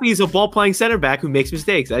 Mustafi is a ball playing center back who makes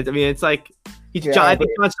mistakes. I mean, it's like I think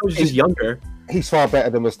John Stones is just younger. He's far better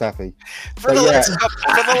than Mustafi. For the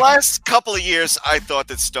last couple of years, I thought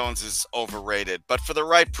that Stones is overrated. But for the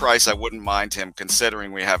right price, I wouldn't mind him,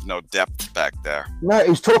 considering we have no depth back there. No, it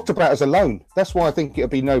was talked about as a loan. That's why I think it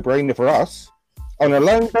would be no-brainer for us. On a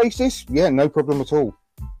loan basis, yeah, no problem at all.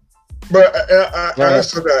 But I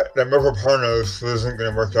also that Mavropanos wasn't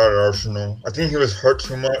going to work out at Arsenal. I think he was hurt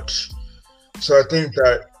too much. So I think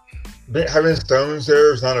that having Stones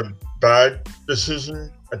there is not a bad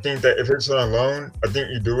decision. I think that if it's on a loan, I think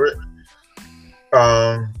you do it.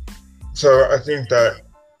 So I think that,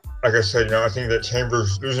 like I said, I think that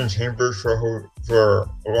losing Chambers for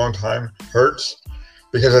a long time hurts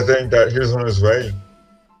because I think that he was on his way.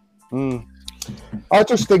 I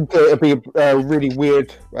just think it'd be a really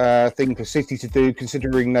weird thing for City to do,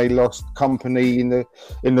 considering they lost Company in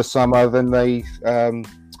the summer. Then they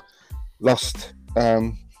lost.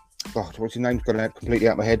 God, what's his name's gone out completely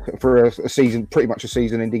out of my head for a season, pretty much a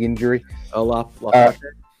season-ending injury.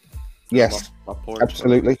 Yes, Laporte.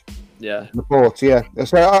 Absolutely. Yeah. Laporte, yeah.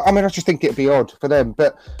 So I mean, I just think it'd be odd for them,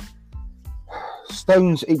 but.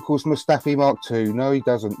 Stones equals Mustafi Mark II. No, he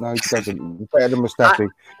doesn't. Better than Mustafi.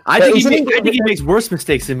 I think he makes worse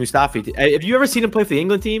mistakes than Mustafi. Have you ever seen him play for the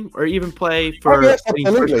England team or even play for? Yes,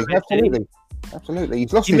 absolutely.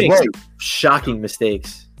 He's lost his way. Shocking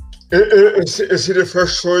mistakes. Is he the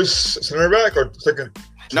first choice centre back or second?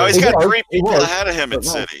 No, he's got 3 people ahead of him at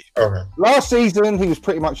City. Okay. Last season, he was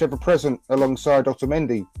pretty much ever present alongside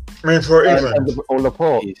Otamendi. I mean, for England. Or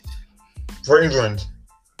Laporte. For England.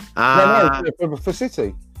 No, for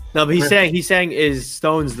City. No, but he's saying is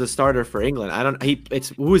Stones the starter for England? I don't.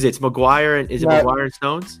 Who is it? It's Maguire and is it Maguire and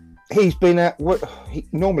Stones? He's been at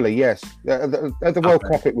normally yes. At the World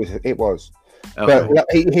Cup it was. Okay. But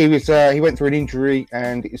he went through an injury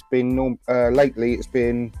and it's been lately it's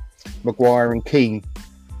been Maguire and Keane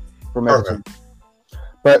from Everton. Okay.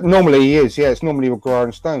 But normally he is. Yeah, it's normally Maguire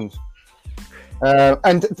and Stones.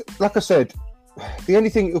 And like I said. The only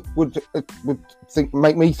thing that would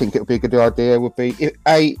make me think it would be a good idea would be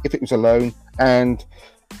if it was a loan, and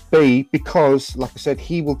B, because like I said,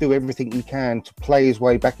 he will do everything he can to play his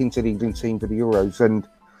way back into the England team for the Euros, and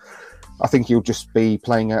I think he'll just be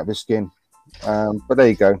playing out of his skin. But there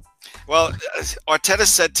you go. Well, Arteta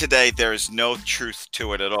said today there is no truth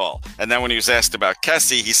to it at all, and then when he was asked about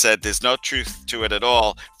Kessie, he said there's no truth to it at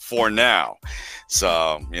all for now.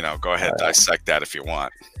 So go ahead, dissect that if you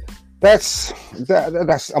want. That's.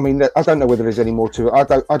 I mean, I don't know whether there's any more to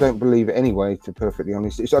it. I don't believe it anyway. To be perfectly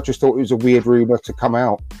honest, I just thought it was a weird rumor to come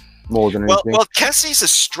out more than anything. Well, Kessie's a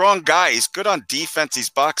strong guy. He's good on defense. He's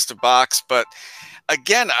box to box, but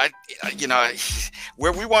again,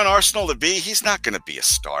 where we want Arsenal to be, he's not going to be a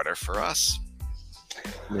starter for us.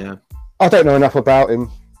 Yeah, I don't know enough about him.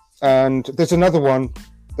 And there's another one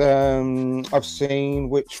I've seen,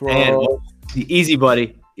 which was easy,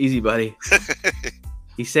 buddy.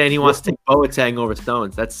 He's saying he wants to take Boateng over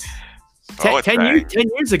Stones. That's 10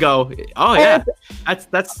 years ago. Oh yeah,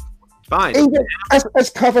 that's fine. As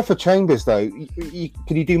cover for Chambers, though,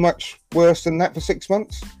 can you do much worse than that for 6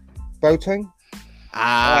 months, Boateng?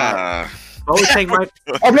 Boateng might.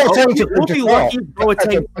 I'm not saying to we'll be lucky.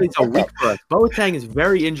 Boateng plays a week for us. Boateng is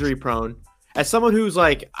very injury prone. As someone who's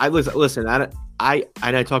like, I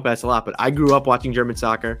talk about this a lot, but I grew up watching German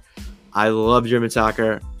soccer. I love German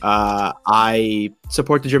soccer. I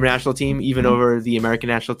support the German national team even over the American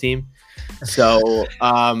national team. So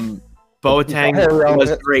Boateng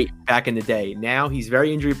was great back in the day. Now he's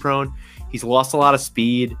very injury prone. He's lost a lot of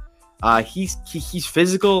speed. He's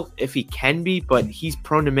physical if he can be, but he's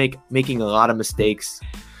prone to making a lot of mistakes.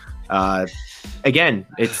 Again,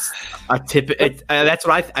 it's a tip. That's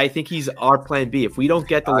what I think he's our plan B. If we don't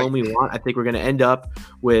get the loan we want, I think we're going to end up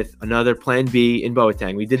with another plan B in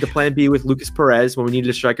Boateng. We did the plan B with Lucas Perez when we needed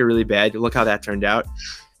a striker really bad. Look how that turned out.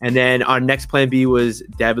 And then our next plan B was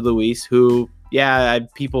David Luiz, who,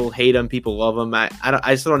 people hate him, people love him.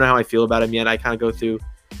 I still don't know how I feel about him yet. I kind of go through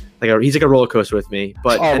he's like a roller coaster with me.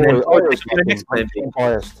 But the next plan B,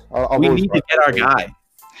 we need to get our guy.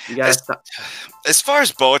 As far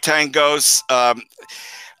as Boateng goes,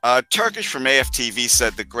 Turkish from AFTV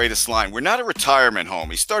said the greatest line: "We're not a retirement home.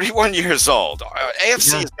 He's 31 years old.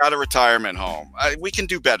 AFC is not a retirement home. We can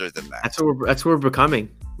do better than that." That's what we're becoming.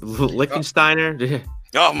 Liechtensteiner.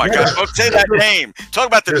 Oh my God! Don't say that name. Talk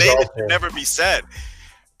about the name that should never be said.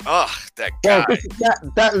 Oh, that guy. Well,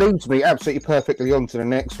 that leads me absolutely perfectly on to the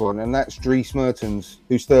next one, and that's Dries Mertens,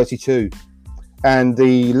 who's 32. And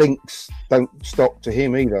the links don't stop to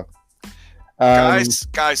him either.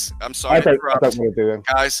 Guys, I'm sorry to interrupt. I don't want to do it.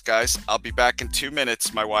 Guys, I'll be back in 2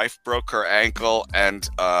 minutes. My wife broke her ankle and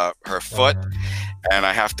her foot, and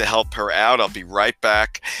I have to help her out. I'll be right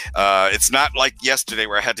back. It's not like yesterday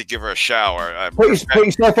where I had to give her a shower. Put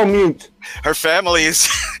yourself on mute. Her family is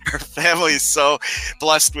so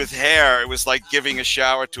blessed with hair. It was like giving a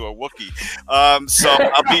shower to a Wookiee. So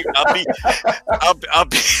I'll be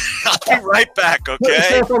right back. Okay. Put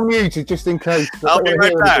yourself on mute just in case. I'll be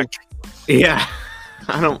right back. Yeah,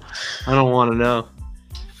 I don't want to know.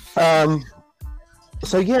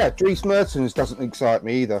 So yeah, Dries Mertens doesn't excite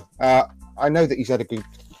me either. I know that he's had a good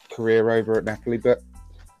career over at Napoli, but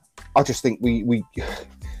I just think we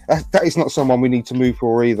that is not someone we need to move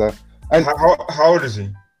for either. And how old is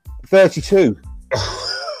he? 32.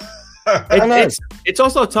 It's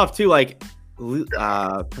also tough too. Like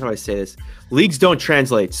how do I say this? Leagues don't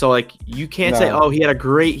translate. So like you can't say, oh, he's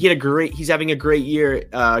having a great year,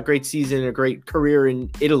 great season, a great career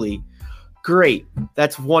in Italy. Great.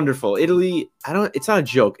 That's wonderful. Italy, it's not a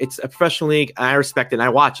joke. It's a professional league. I respect it and I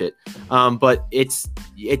watch it. But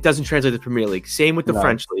it doesn't translate to the Premier League. Same with the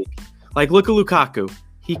French league. Like look at Lukaku.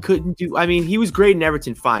 He couldn't do, he was great in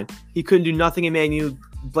Everton, fine. He couldn't do nothing in Man U.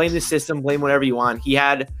 Blame the system, blame whatever you want. He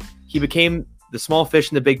became the small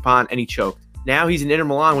fish in the big pond and he choked. Now he's in Inter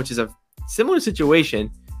Milan, which is a similar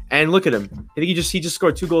situation. And look at him. I think he just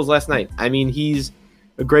scored 2 goals last night. I mean, he's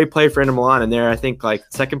a great player for Inter Milan, and they're, I think, like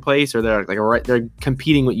second place, or they're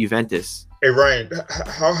competing with Juventus. Hey Ryan,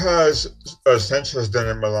 how has Sanchez done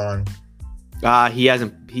in Milan? He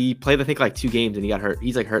hasn't. He played, I think, like 2 games, and he got hurt.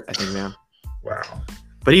 He's like hurt, I think, now. Wow.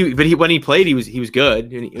 But when he played, he was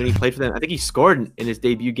good. When he played for them, I think he scored in his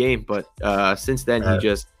debut game. But since then, I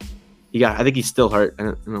think he's still hurt. I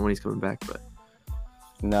don't know when he's coming back, but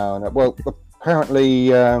no. Well,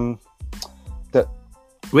 apparently,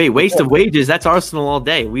 waste of wages. That's Arsenal all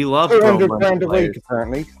day. We love £200 a week.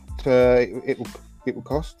 Apparently, it will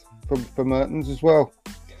cost for Mertens as well.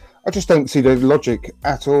 I just don't see the logic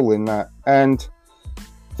at all in that. And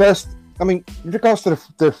first, with regards to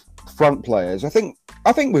the front players, I think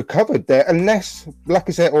we're covered there. Unless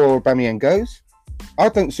Lacazette or Aubameyang goes, I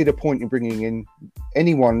don't see the point in bringing in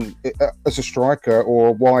anyone as a striker or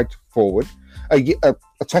a wide forward. A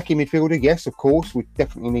attacking midfielder, yes, of course, we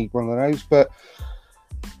definitely need one of those. But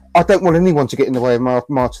I don't want anyone to get in the way of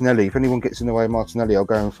Martinelli. If anyone gets in the way of Martinelli, I'll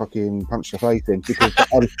go and fucking punch the face in, because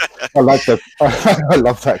I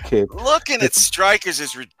love that kid. Looking at strikers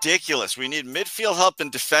is ridiculous. We need midfield help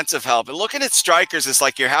and defensive help. And looking at strikers is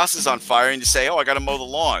like your house is on fire and you say, oh, I got to mow the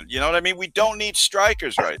lawn. You know what I mean? We don't need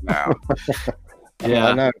strikers right now. Yeah.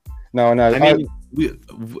 I know.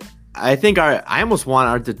 I think I almost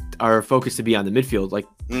want our focus to be on the midfield. Like,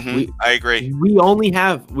 I agree.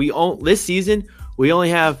 This season, we only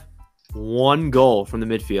have 1 goal from the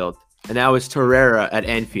midfield, and that was Torreira at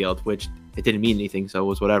Anfield, which it didn't mean anything, so it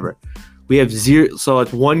was whatever. We have 0, so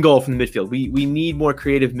it's 1 goal from the midfield. We need more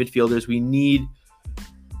creative midfielders. We need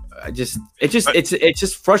it's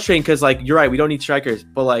just frustrating because, like, you're right, we don't need strikers,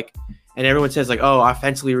 but like, and everyone says like, oh,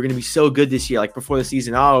 offensively we're gonna be so good this year. Like before the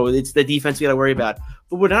season, oh, it's the defense we gotta worry about,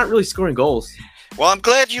 but we're not really scoring goals. Well, I'm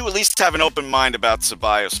glad you at least have an open mind about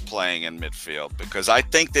Ceballos playing in midfield, because I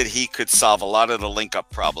think that he could solve a lot of the link-up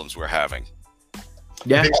problems we're having.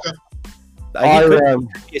 Yeah. He could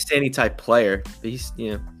be a standing type player. He's,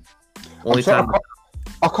 only time.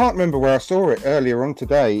 I can't remember where I saw it earlier on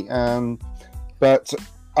today, but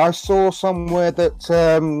I saw somewhere that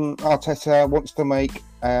Arteta wants to make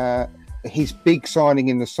his big signing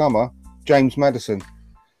in the summer, James Maddison.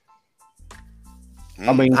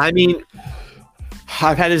 I mean,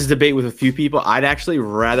 I've had this debate with a few people. I'd actually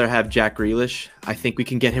rather have Jack Grealish. I think we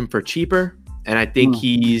can get him for cheaper, and I think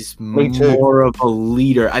he's more of a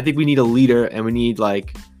leader. I think we need a leader, and we need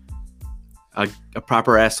like a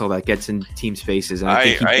proper asshole that gets in teams' faces. And I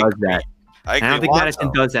think he does that. I don't think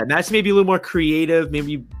Maddison does that. Maddison may be a little more creative,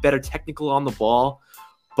 maybe better technical on the ball,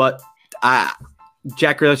 but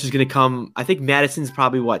Jack Grealish is going to come. I think Madison's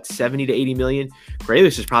probably 70 to 80 million.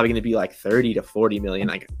 Grealish is probably going to be like 30 to 40 million.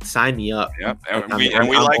 Like, sign me up. Yep, and we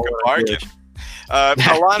like a bargain.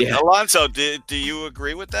 Alonso, do you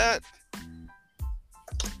agree with that?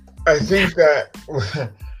 I think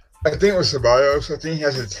with Ceballos, I think he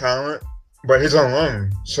has the talent, but he's on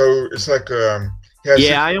loan, so it's like I'm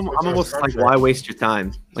almost like, why waste your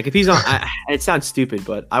time? Like, if he's on, it sounds stupid,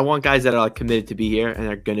 but I want guys that are like committed to be here and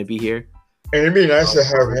are going to be here. And it'd be nice to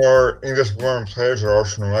have more English-born players at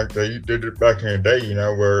Arsenal like they did it back in the day,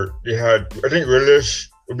 where you had, I think Grealish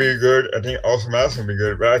would be good. I think also Maddison would be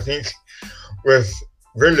good. But I think with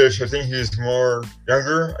Grealish, I think he's more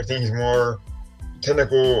younger. I think he's more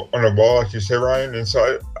technical on the ball, like you say, Ryan. And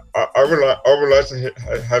so I would like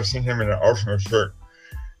to have seen him in an Arsenal shirt.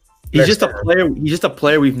 He's just a player. He's just a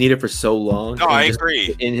player we've needed for so long. No, I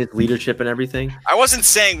agree. In his leadership and everything. I wasn't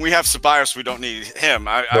saying we have Ceballos, we don't need him.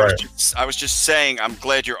 I was just saying I'm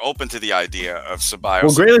glad you're open to the idea of Ceballos.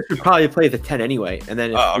 Well, Grealish would probably play the 10 anyway, and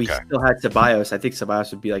then if we still had Ceballos, I think Ceballos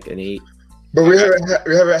would be like an 8. But we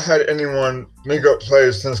haven't had anyone make up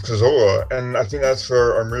plays since Cazorla, and I think that's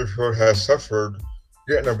where our midfield has suffered,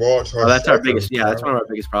 getting the ball. That's our biggest. Yeah, that's one of our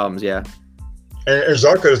biggest problems. Yeah. And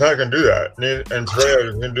Xhaka is not going to do that. And Torreira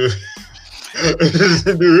is going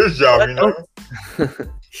to do his job, I'm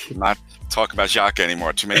not talking about Xhaka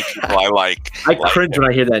anymore. Too many people I like. I cringe when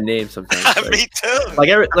I hear that name sometimes. Me too. Like,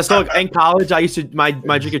 let's talk. In college, I used to my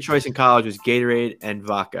drink of choice in college was Gatorade and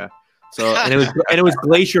vodka. So and it was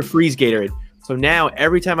Glacier Freeze Gatorade. So now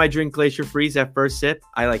every time I drink Glacier Freeze, that first sip,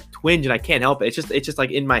 I like twinge and I can't help it. It's just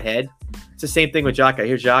like in my head. It's the same thing with Jaka. I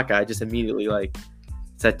hear Jaka, I just immediately like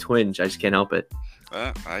it's that twinge. I just can't help it.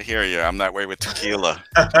 I hear you. I'm that way with tequila.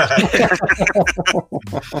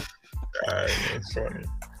 That's funny.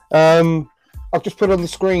 I've just put on the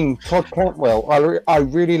screen Todd Cantwell. I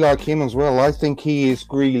really like him as well. I think he is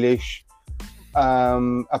Grealish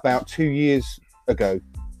about 2 years ago,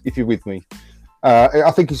 if you're with me.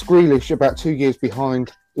 I think he's Grealish about 2 years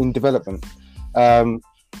behind in development.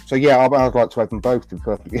 So yeah, I'd like to have them both, to be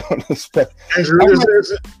perfectly honest. But Andrew,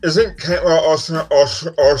 isn't Cantwell also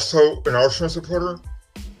an Arsenal supporter?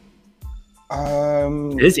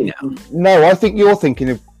 Is he now? No, I think you're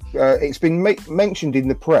thinking of. It's been mentioned in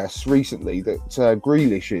the press recently that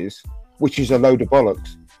Grealish is, which is a load of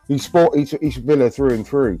bollocks. He's Villa through and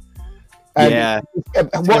through. And yeah.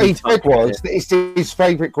 What he said was that it's his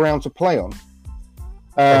favourite ground to play on.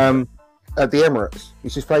 At the Emirates,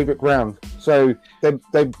 it's his favourite ground. So they're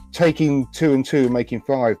taking 2 and 2 and making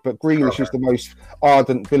 5. But Grealish is the most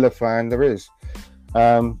ardent Villa fan there is.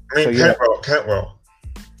 Cantwell.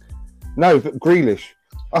 No, but Grealish.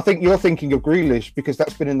 I think you're thinking of Grealish because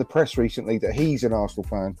that's been in the press recently that he's an Arsenal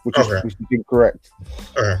fan, which is incorrect.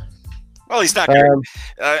 Okay. Well, he's not good.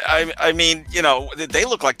 I mean, they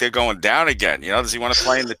look like they're going down again. Does he want to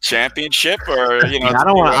play in the championship or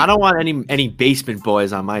I don't want any basement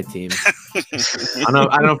boys on my team. I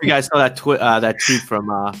don't know if you guys saw that tweet from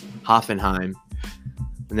Hoffenheim.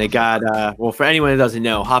 And they got well, for anyone who doesn't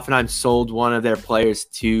know, Hoffenheim sold one of their players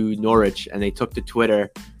to Norwich, and they took to Twitter,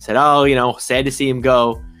 said, "Oh, sad to see him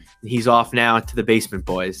go. And he's off now to the basement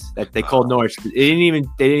boys." That they called Norwich. They didn't even.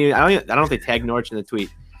 I don't know if they tagged Norwich in the tweet.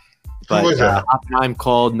 But Hoffenheim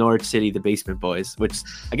called Norwich City the basement boys, which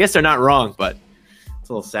I guess they're not wrong, but it's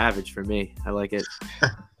a little savage for me. I like it.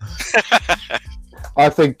 I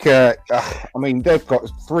think, they've got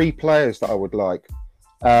 3 players that I would like.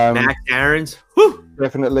 Max Aarons, whew.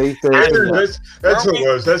 Definitely. That's who it was.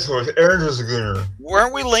 Aarons was a gooner.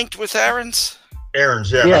 Weren't we linked with Aarons?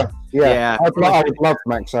 Aarons, yeah. I would love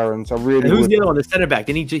Max Aarons. I really Who's would. the other one? The center back.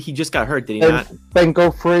 Didn't he just got hurt? Did he not? Ben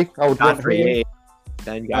Godfrey. I would love him.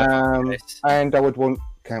 And I would want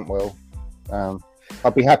Cantwell.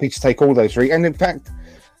 I'd be happy to take all those 3. And in fact,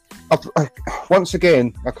 once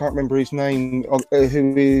again, I can't remember his name,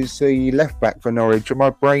 who is the left back for Norwich. My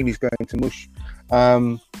brain is going to mush.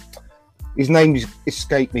 His name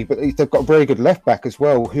escaped me, but they've got a very good left back as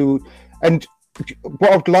well. And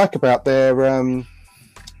what I'd like about their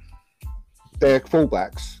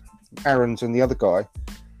fullbacks, Aarons and the other guy,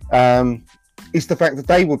 is the fact that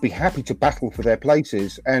they would be happy to battle for their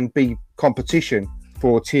places and be competition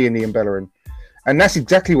for Tierney and Bellerin. And that's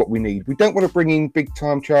exactly what we need. We don't want to bring in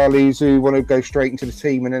big-time Charlies who want to go straight into the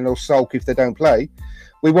team and then they'll sulk if they don't play.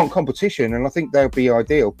 We want competition, and I think that would be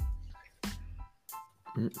ideal.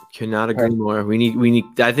 Could not agree more. We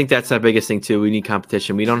need. I think that's our biggest thing too. We need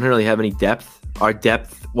competition. We don't really have any depth. Our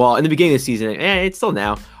depth, well, in the beginning of the season, it's still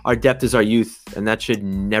now. Our depth is our youth, and that should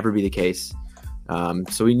never be the case.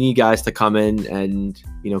 So we need guys to come in and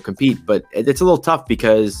compete. But it's a little tough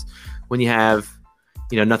because when you have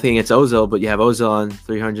nothing against Ozil, but you have Ozil on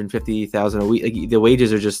 $350,000 a week, like, the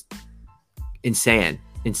wages are just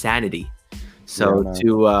insanity. So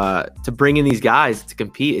to bring in these guys to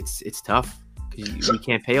compete, it's tough. We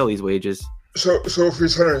can't pay all these wages. So if we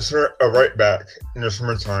try to insert a right back in the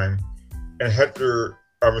summertime, and Hector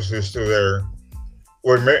obviously is still there,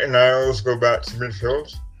 would Maitland-Niles go back to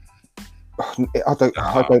midfield? I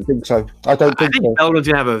don't think so. I think so. Bellerin's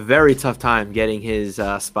gonna have a very tough time getting his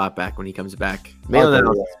spot back when he comes back.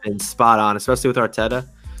 Maitland-Niles has been spot on, especially with Arteta.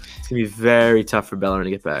 It's gonna be very tough for Bellerin to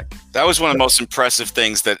get back. That was one of the most impressive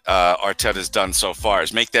things that Arteta's done so far,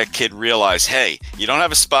 is make that kid realize, hey, you don't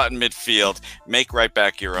have a spot in midfield, make right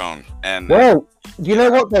back your own. And well, you know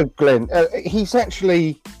what though, Glenn? He's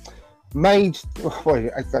actually made. Well, he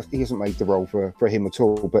hasn't made the role for him at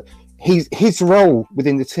all, but his role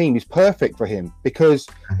within the team is perfect for him because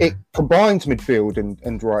it combines midfield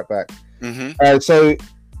and right back. Mm-hmm. So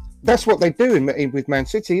that's what they do with Man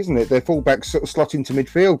City, isn't it? Their fullbacks sort of slot into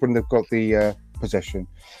midfield when they've got the possession,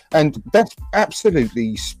 and that's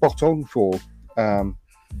absolutely spot on for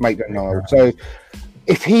Maitland-Niles. So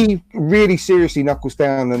if he really seriously knuckles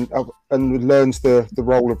down and learns the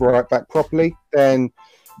role of right back properly, then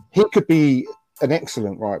he could be an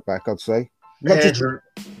excellent right back, I'd say.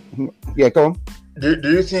 Yeah, go on. Do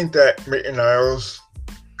you think that Maitland-Niles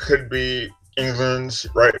could be England's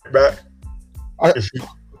right back?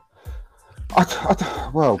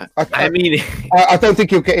 I mean, I don't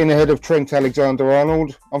think you're getting ahead of Trent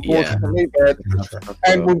Alexander-Arnold, unfortunately. Yeah.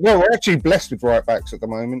 And we're actually blessed with right backs at the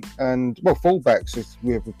moment, and fullbacks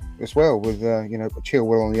as well with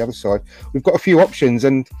Chilwell on the other side. We've got a few options,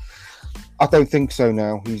 and I don't think so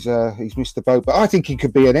now. He's missed the boat, but I think he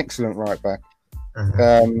could be an excellent right back,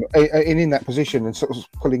 in that position and sort of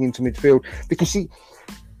pulling into midfield because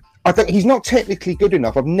he's not technically good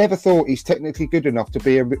enough. I've never thought he's technically good enough to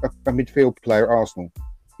be a midfield player at Arsenal.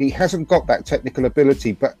 He hasn't got that technical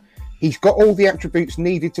ability, but he's got all the attributes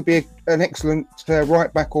needed to be an excellent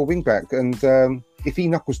right back or wing back. And if he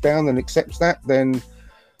knuckles down and accepts that, then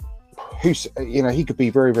he could be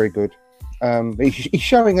very, very good. He's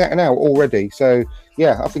showing that now already. So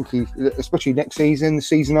yeah, I think especially next season, the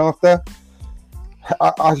season after,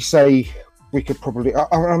 I say we could probably.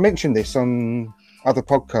 I mentioned this on other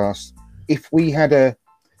podcasts. If it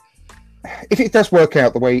does work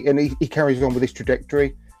out the way and he carries on with this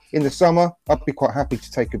trajectory in the summer, I'd be quite happy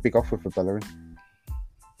to take a big offer for Bellerin.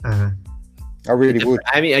 I really would.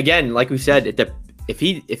 I mean, again, like we said, if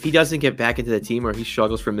he doesn't get back into the team or he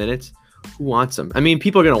struggles for minutes, who wants him? I mean,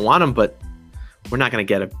 people are going to want him, but we're not going to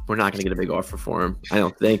get a big offer for him. I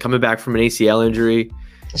don't think. Coming back from an ACL injury,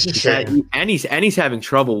 he's having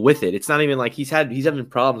trouble with it. It's not even like he's having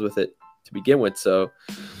problems with it to begin with, so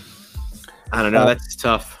I don't know. That's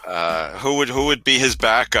tough. Who would be his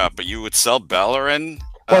backup? But you would sell Bellerin?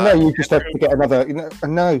 Well, no, you just have to get another.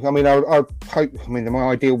 No, I mean, I hope. I mean, in my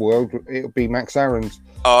ideal world, it would be Max Aarons.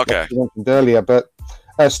 Oh, okay. Like you mentioned earlier, but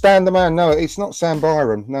Stan the Man. No, it's not Sam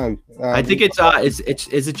Byron. No, I think it's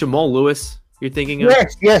is it Jamal Lewis? You're thinking of?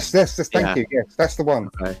 Yes. Thank you. Yes, that's the one.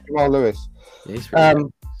 Okay. Jamal Lewis. Yeah,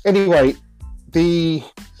 anyway, the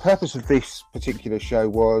purpose of this particular show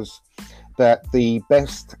was that the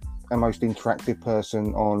best and most interactive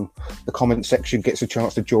person on the comment section gets a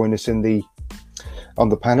chance to join us on the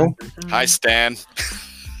panel. Hi, Stan.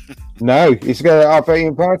 No, I've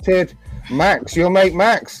invited Max, your mate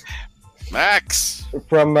Max. Max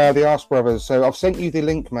from the Arse Brothers. So I've sent you the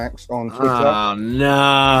link, Max, on Twitter. Oh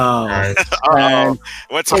no!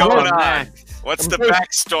 What's going on? What's the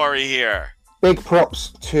backstory here? Big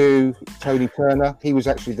props to Tony Turner. He was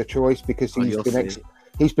actually the choice because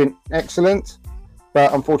he's been excellent,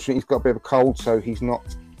 but unfortunately he's got a bit of a cold, so he's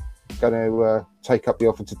not going to take up the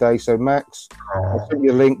offer today. So Max, I'll send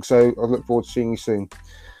you a link. So I look forward to seeing you soon.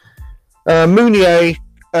 Mounier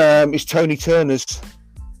is Tony Turner's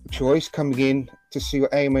choice, coming in to see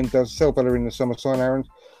what AMN does. Sell Bellerin in the summer, sign Aaron.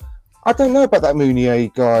 I don't know about that Mounier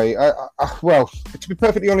guy. Well, to be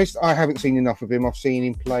perfectly honest, I haven't seen enough of him. I've seen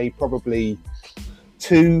him play probably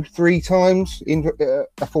 2-3 times in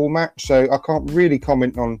a full match, so I can't really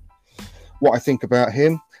comment on what I think about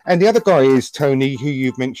him. And the other guy is Tony, who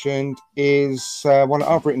you've mentioned, is one that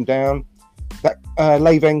I've written down, that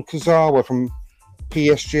Layvin Kurzawa from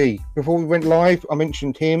PSG. Before we went live, I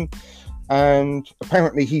mentioned him, and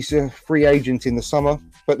apparently he's a free agent in the summer,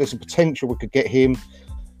 but there's a potential we could get him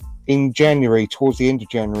in January, towards the end of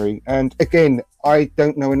January. And again, I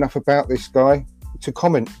don't know enough about this guy to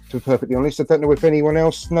comment, to be perfectly honest. I don't know if anyone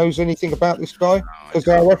else knows anything about this guy. Because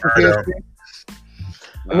I never heard of him.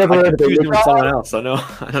 With someone else. I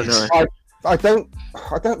don't know. I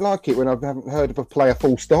don't like it when I haven't heard of a player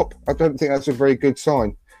full stop. I don't think that's a very good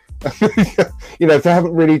sign. If they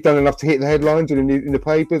haven't really done enough to hit the headlines in the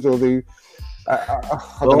papers or the.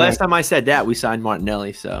 Last time I said that, we signed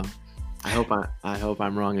Martinelli, so. I hope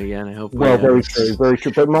I'm wrong again. Very true.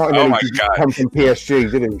 But Martinelli didn't come from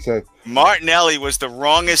PSG, didn't he? So Martinelli was the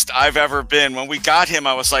wrongest I've ever been. When we got him,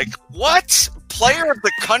 I was like, "What? Player of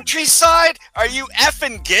the countryside? Are you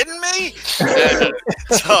effing kidding me?"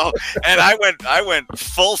 And I went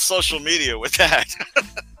full social media with that.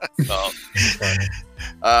 So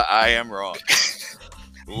I am wrong.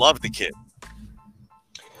 Love the kid.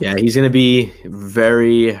 Yeah, he's going to be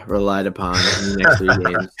very relied upon in the next 3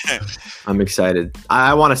 games. I'm excited.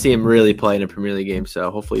 I want to see him really play in a Premier League game, so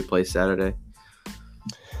hopefully he plays Saturday.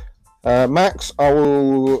 Max, I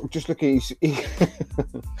will just look at his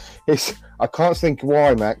I can't think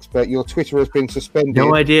why, Max, but your Twitter has been suspended.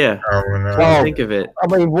 No idea. Can't think of it. I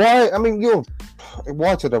mean, why? I mean, you're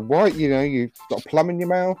whiter than white, you've got a plum in your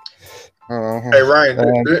mouth. Hey,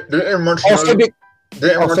 Ryan, didn't Martinelli...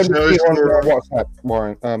 I'll send it to you on WhatsApp,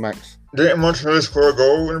 Warren, Max. Didn't Martinelli score a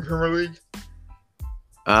goal in the Premier League?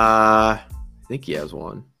 I think he has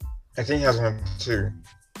one. I think he has one too.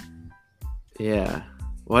 Yeah.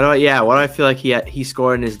 Why do I feel like he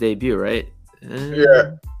scored in his debut, right?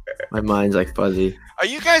 Yeah. My mind's like fuzzy. Are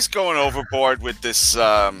you guys going overboard with this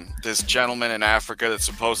this gentleman in Africa that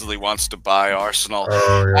supposedly wants to buy Arsenal?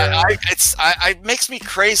 Oh, yeah. It makes me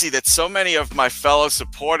crazy that so many of my fellow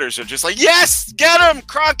supporters are just like, yes, get him.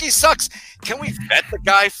 Kroenke sucks. Can we vet the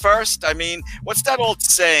guy first? I mean, what's that old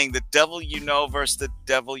saying? The devil you know versus the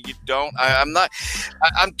devil you don't. I'm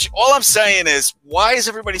all I'm saying is, why is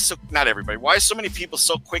everybody so? Not everybody. Why is so many people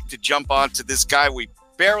so quick to jump onto this guy we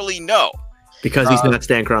barely know? Because he's not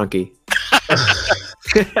Stan Kroenke.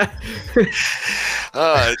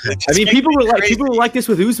 I mean, people were like this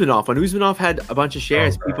with Usmanov. When Usmanov had a bunch of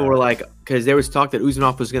shares, people were like, because there was talk that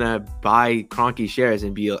Usmanov was gonna buy Kroenke shares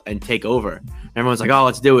and take over. Everyone's like, oh,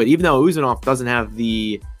 let's do it. Even though Usmanov doesn't have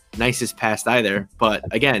the nicest past either. But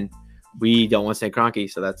again, we don't want Stan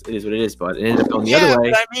Kroenke, so it is what it is. But it ended up going the other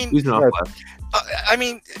way. Usmanov left. I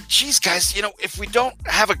mean, geez, guys, if we don't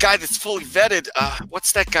have a guy that's fully vetted,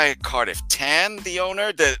 what's that guy at Cardiff? Tan, the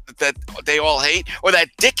owner that they all hate, or that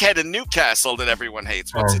dickhead in Newcastle that everyone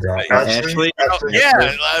hates? What's his name? Ashley?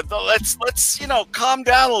 Let's calm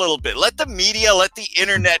down a little bit. Let the media, let the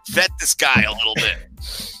internet vet this guy a little bit.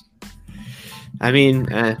 I mean,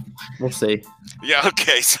 we'll see. Yeah.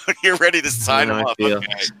 Okay. So you're ready to sign him up? Okay.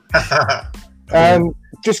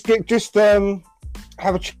 Just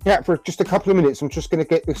have a chat for just a couple of minutes. I'm just going to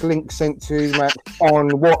get this link sent to Matt on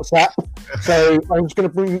WhatsApp. So I'm just going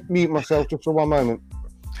to mute myself just for one moment.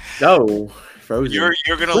 No, frozen. You're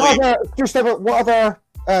going to leave. What other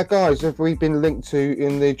guys have we been linked to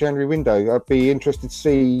in the January window? I'd be interested to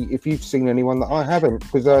see if you've seen anyone that I haven't,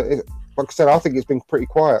 because like I said, I think it's been pretty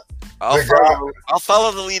quiet. I'll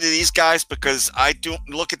follow the lead of these guys because I don't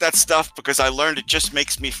look at that stuff because I learned it just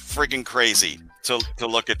makes me friggin' crazy to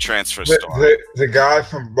look at transfer story. The guy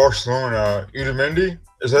from Barcelona, Udamendi,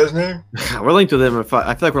 is that his name? We're linked with him. I feel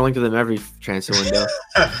like we're linked with him every transfer window.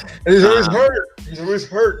 And he's always hurt. He's always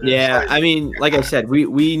hurt. Yeah, I mean, like I said,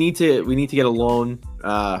 we need to get a loan.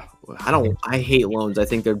 I hate loans. I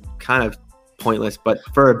think they're kind of pointless, but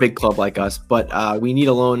for a big club like us. But we need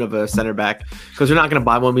a loan of a center back because we're not going to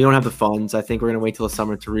buy one. We don't have the funds. I think we're going to wait till the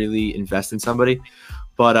summer to really invest in somebody.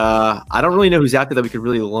 But I don't really know who's out there that we could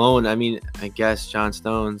really loan. I mean, I guess John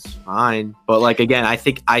Stone's fine. But like again, I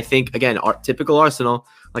think again, typical Arsenal.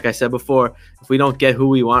 Like I said before, if we don't get who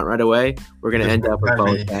we want right away, we're going to end up with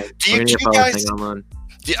Boateng.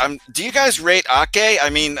 Do you guys rate Ake?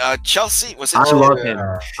 I mean, Chelsea was it? I love him.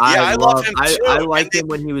 I love him too. I liked him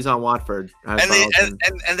when he was on Watford. And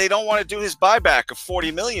they don't want to do his buyback of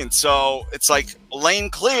 $40 million. So it's like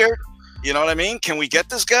lane cleared. You know what I mean? Can we get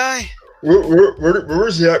this guy? Where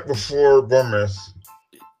was he at before Bournemouth?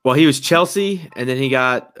 Well, he was Chelsea, and then he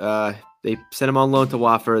got they sent him on loan to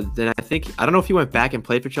Watford. Then I don't know if he went back and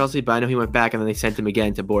played for Chelsea, but I know he went back, and then they sent him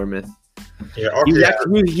again to Bournemouth. Yeah,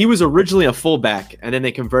 okay. He was originally a fullback, and then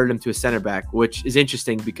they converted him to a center back, which is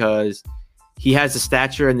interesting because he has the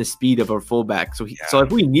stature and the speed of a fullback. So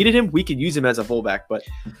if we needed him, we could use him as a fullback. But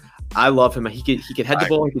I love him. He could head the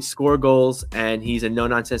ball, he could score goals, and he's a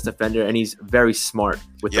no-nonsense defender, and he's very smart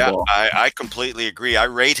with the ball. I completely agree. I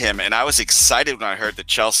rate him, and I was excited when I heard that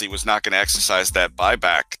Chelsea was not going to exercise that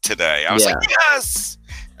buyback today. I was like, yes!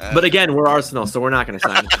 But again, we're Arsenal, so we're not going to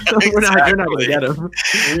sign him. You're not going to get him.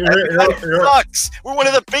 Sucks. We're one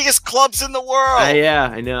of the biggest clubs in the world. Yeah,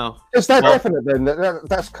 I know. Is that definite then?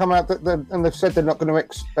 That's come out and they've said they're not going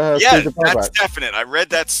to yeah, that's definite. I read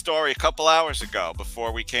that story a couple hours ago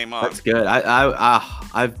before we came on. That's good.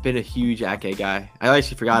 I've been a huge Ake guy. I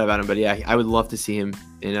actually forgot about him, but yeah, I would love to see him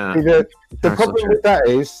in the problem with that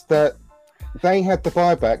is that they had the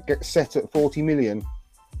buyback get set at 40 million.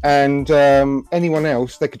 And anyone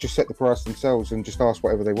else, they could just set the price themselves and just ask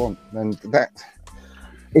whatever they want. And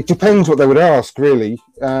it depends what they would ask, really.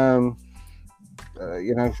 It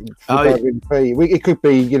could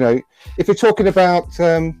be, if you're talking about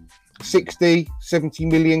 60, 70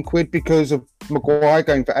 million quid because of Maguire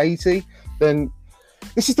going for 80, then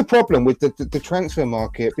this is the problem with the transfer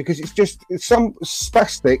market, because it's just some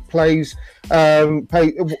spastic pay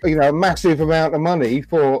a massive amount of money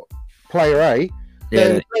for player A.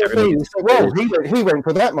 Then he went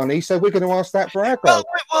for that money, so we're going to ask that for our guy.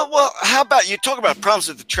 Well, how about you talk about problems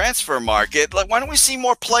with the transfer market? Like, why don't we see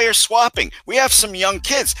more players swapping? We have some young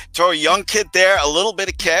kids. Throw a young kid there, a little bit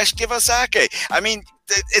of cash, give us Ake. I mean,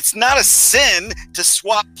 it's not a sin to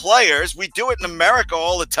swap players. We do it in America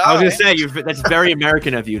all the time. I was going to say, that's very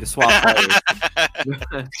American of you to swap players.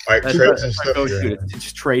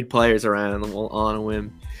 Just trade players around on a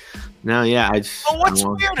whim. No, yeah, what's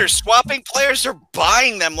weirder? Swapping players or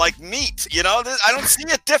buying them like meat? I don't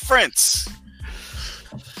see a difference.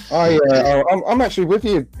 I'm actually with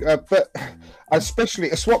you, but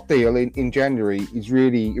especially a swap deal in January is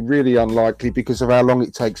really, really unlikely because of how long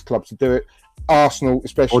it takes clubs to do it. Arsenal,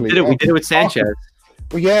 especially. Well, we did it with Sanchez.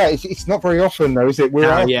 Well, yeah, it's not very often though, is it? We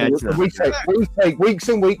take weeks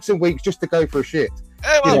and weeks and weeks just to go for a shit.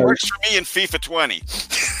 Well, it works for me in FIFA 20.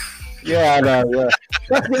 Yeah, I know. Yeah,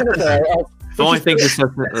 that's the other guy. The only thing is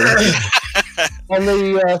on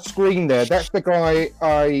the screen there. That's the guy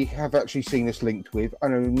I have actually seen this linked with. I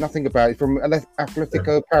know nothing about it. From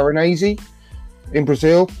Atletico Paranaense in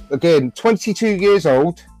Brazil. Again, 22 years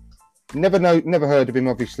old. Never heard of him,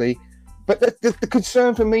 obviously. But the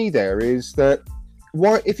concern for me there is that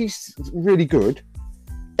why, if he's really good,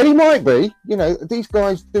 and he might be, these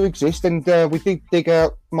guys do exist, and we did dig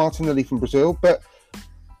out Martinelli from Brazil. But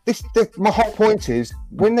my whole point is,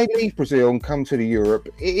 when they leave Brazil and come to Europe,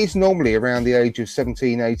 it is normally around the age of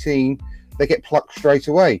 17, 18, they get plucked straight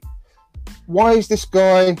away. Why is this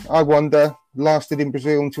guy, I wonder, lasted in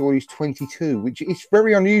Brazil until he's 22, which is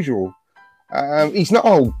very unusual. He's not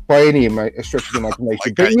old by any stretch of the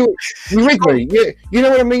imagination. But you with me? Yeah, you know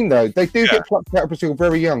what I mean, though. They do get plucked out of Brazil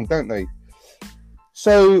very young, don't they?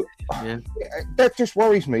 So that just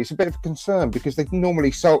worries me. It's a bit of a concern because they're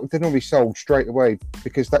normally sold straight away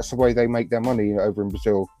because that's the way they make their money over in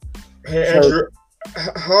Brazil. Hey, Andrew,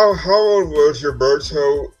 how old was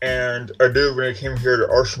Roberto and Adu when they came here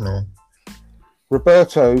to Arsenal?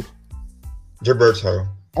 Gilberto.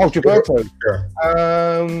 Oh, Gilberto. Yeah.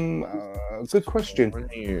 Good question. I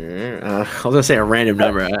was gonna say a random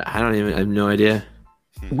number. I have no idea.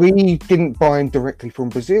 We didn't buy him directly from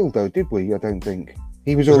Brazil, though, did we? I don't think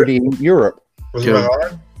he was already in Europe. Was it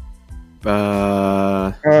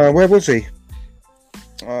where was he?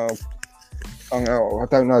 I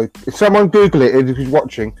don't know. If someone Google it, if he's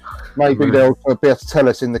watching, maybe they'll be able to tell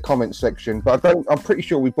us in the comments section. But I'm pretty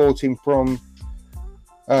sure we bought him from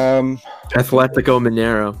Atletico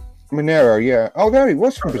Mineiro. Mineiro, yeah. Oh, no, he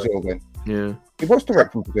was from Brazil then. Yeah, he was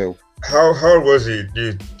direct from Brazil. How old was he?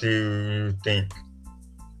 Do you think?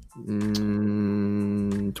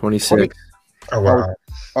 26. Oh, wow.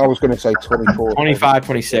 I was going to say 24. 25,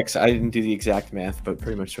 26. I didn't do the exact math, but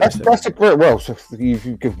pretty much 26. That's a great. Well, so you've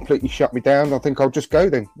completely shut me down. I think I'll just go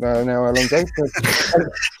then. Now, Alonso.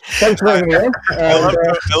 Thanks for having me on.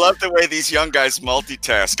 I love the way these young guys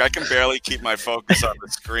multitask. I can barely keep my focus on the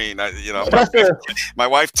screen. My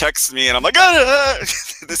wife texts me, and I'm like,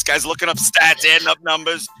 this guy's looking up stats, adding up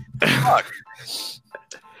numbers. Fuck.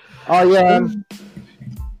 I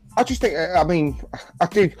just think. I mean, I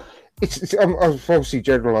do. I'm obviously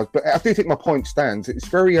generalised, but I do think my point stands. It's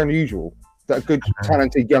very unusual that a good,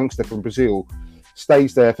 talented youngster from Brazil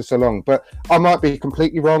stays there for so long. But I might be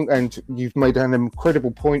completely wrong, and you've made an incredible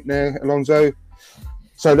point there, Alonso.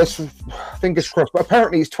 So let's fingers crossed. But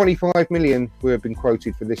apparently, it's 25 million we have been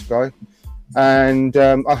quoted for this guy, and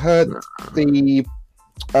I heard the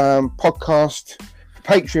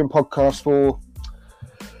Patreon podcast for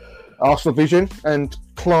Arsenal Vision, and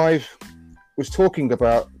Clive was talking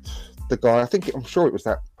about the guy. I'm sure it was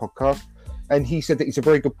that podcast, and he said that he's a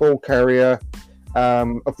very good ball carrier,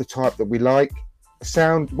 of the type that we like.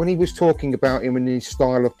 When he was talking about him and his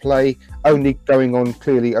style of play, only going on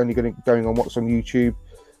what's on YouTube,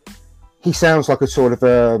 he sounds like a sort of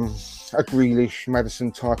a Grealish,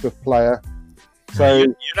 Maddison type of player. So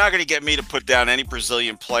you're not going to get me to put down any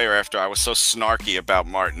Brazilian player after I was so snarky about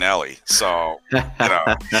Martinelli. So,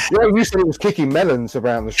 Well, you said he was kicking melons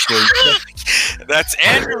around the street. That's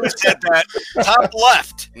Andrew who said that. Top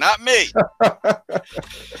left, not me.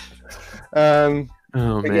 Oh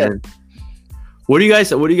man. Yeah. What do you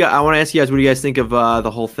guys? I want to ask you guys. What do you guys think of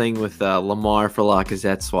the whole thing with Lamar for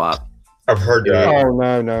Lacazette swap? I've heard that. Oh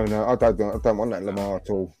no! I don't want that Lamar at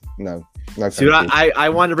all. No. See, I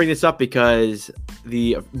wanted to bring this up because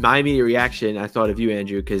my immediate reaction, I thought of you,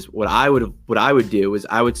 Andrew, because what I would do is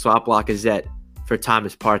I would swap Lacazette for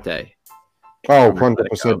Thomas Partey. Oh,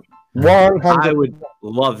 100%. 100%. I would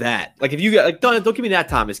love that. Like, if you got, don't give me that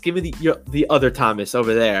Thomas. Give me the other Thomas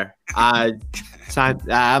over there. I'm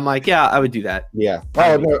like, yeah, I would do that. Yeah.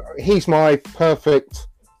 Oh no, he's my perfect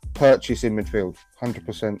purchase in midfield.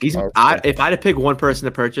 100%. If I had to pick one person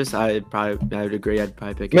to purchase, I would agree. I'd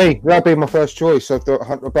probably pick me. That'd be my first choice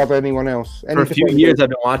above anyone else. For a few years, I've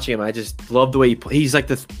been watching him. I just love the way he plays.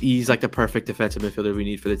 He's like the perfect defensive midfielder we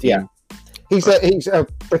need for the team. Yeah. He's a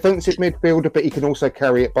defensive midfielder, but he can also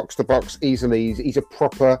carry it box to box easily. He's a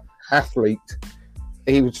proper athlete.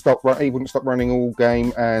 He wouldn't stop running all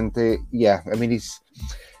game, and I mean, his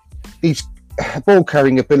ball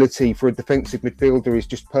carrying ability for a defensive midfielder is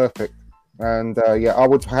just perfect. And I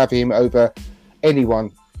would have him over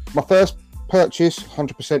anyone. My first purchase,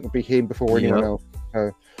 100%, would be him before anyone else.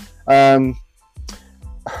 So,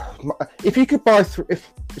 if you could buy,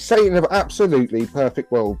 say in an absolutely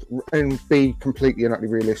perfect world and be completely and utterly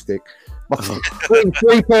realistic, my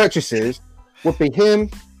three purchases would be him.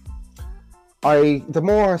 The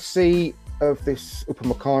more I see of this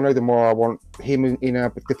Upamecano, the more I want him in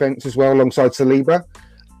our defence as well, alongside Saliba.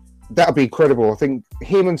 That would be incredible. I think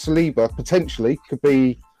him and Saliba potentially could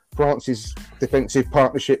be France's defensive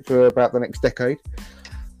partnership for about the next decade.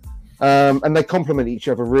 And they complement each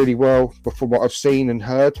other really well from what I've seen and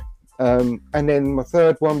heard. And then my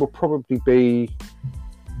third one will probably be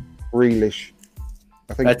Grealish.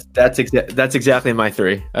 I think that's exactly my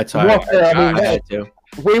three. That's how I had to.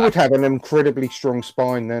 We would have an incredibly strong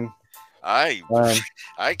spine then. I wish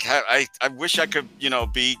I could,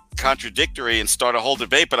 be contradictory and start a whole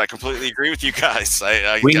debate, but I completely agree with you guys.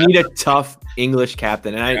 We need a tough English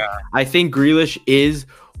captain, and I think Grealish is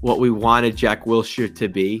what we wanted Jack Wilshere to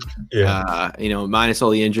be. Yeah. Minus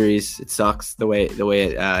all the injuries, it sucks the way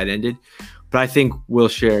it ended, but I think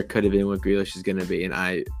Wilshere could have been what Grealish is going to be, and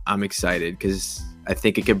I'm excited because I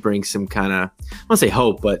think it could bring some kind of, I won't say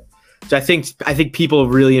hope, but so I think people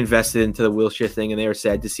really invested into the Wilshere thing, and they were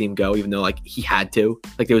sad to see him go, even though he had to.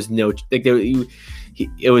 There was no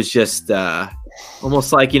it was just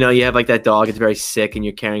almost like you have that dog. It's very sick, and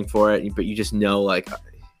you're caring for it, but you just know do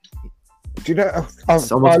you know?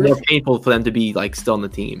 It's almost more painful for them to be still on the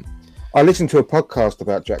team. I listened to a podcast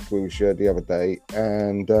about Jack Wilshere the other day,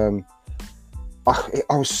 and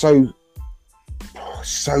I was so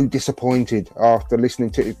disappointed after listening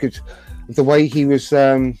to it because the way he was.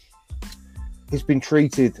 He's been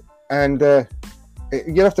treated, and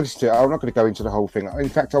you'll have to listen to it. I'm not going to go into the whole thing. In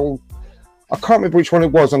fact, I can't remember which one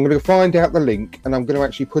it was. I'm going to find out the link, and I'm going to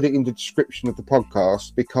actually put it in the description of the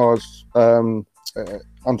podcast because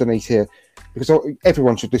underneath here, because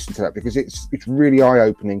everyone should listen to that because it's really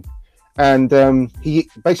eye-opening. And he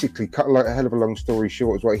basically cut a hell of a long story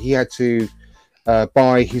short as well. He had to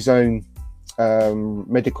buy his own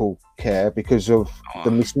medical care because of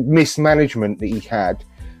the mismanagement that he had,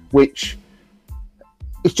 which.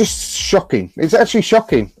 It's just shocking. It's actually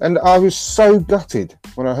shocking. And I was so gutted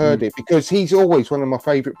when I heard it because he's always one of my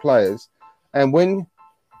favourite players. And when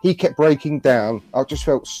he kept breaking down, I just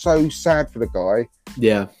felt so sad for the guy.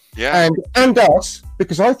 Yeah. Yeah. And us,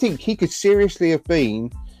 because I think he could seriously have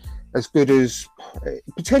been as good as,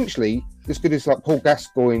 potentially, as good as Paul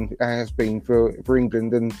Gascoigne has been for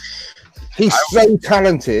England. And he's so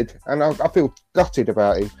talented, and I feel gutted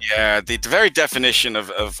about him. Yeah, the very definition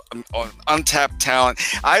of untapped talent.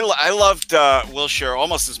 I loved Wilshere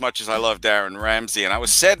almost as much as I loved Aaron Ramsey, and I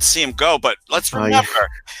was sad to see him go. But let's remember,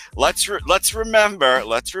 let's remember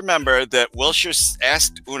that Wilshere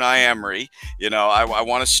asked Unai Emery, I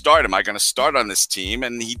want to start. Am I going to start on this team?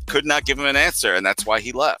 And he could not give him an answer, and that's why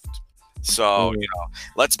he left. So,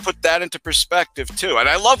 let's put that into perspective, too. And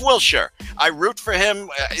I love Wilshere. I root for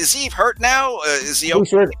him. Is he hurt now? Is he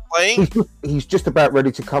okay playing? He's just about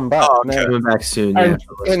ready to come back. Oh, okay. Coming back soon, and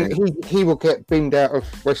he will get binned out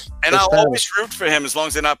of West And I'll always root for him as long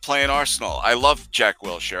as they're not playing Arsenal. I love Jack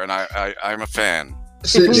Wilshere, and I'm a fan.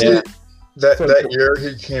 That year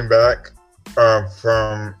he came back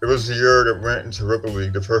it was the year that went into Europa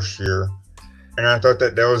League, the first year. And I thought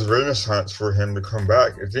that was renaissance for him to come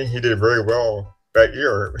back. I think he did very well that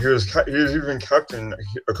year. He was even captain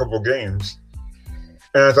a couple of games.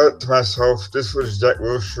 And I thought to myself, this was Jack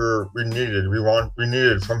Wilshere we needed. We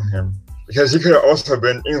needed from him. Because he could have also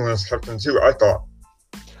been England's captain too, I thought.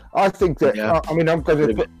 I think that, I'm going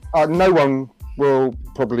to put, no one will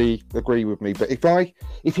probably agree with me, but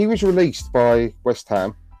if he was released by West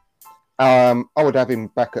Ham, I would have him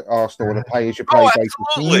back at Arsenal on a pay-as-you-play basis.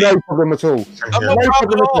 No problem at all. No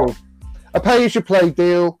problem at all. A pay-as-you-play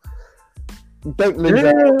deal. Don't lose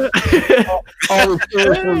out.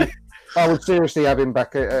 I would seriously have him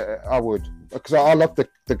back. I would, because I love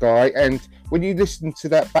the guy. And when you listen to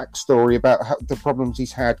that backstory about the problems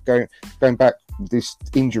he's had going back, these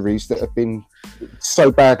injuries that have been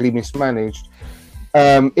so badly mismanaged,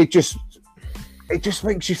 it just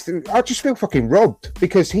makes you. I just feel fucking robbed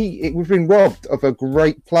because we've been robbed of a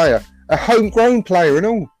great player, a homegrown player, and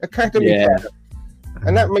all academy player,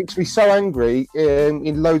 and that makes me so angry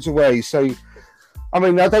in loads of ways. So, I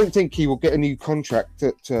mean, I don't think he will get a new contract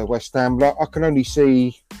at West Ham. I can only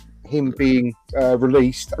see him being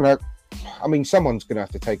released, and I mean, someone's going to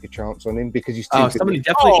have to take a chance on him because he's too good. Somebody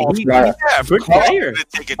definitely. Good player.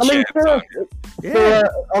 Take a chance.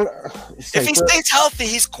 If he stays healthy,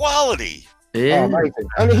 he's quality. Yeah. Amazing.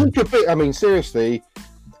 And he could be, I mean, seriously,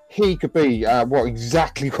 he could be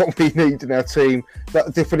exactly what we need in our team for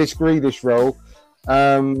this Grealish role.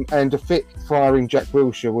 And a fit firing Jack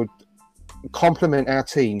Wilshere would complement our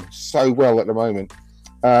team so well at the moment.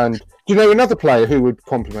 And do you know another player who would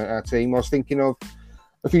complement our team? I was thinking of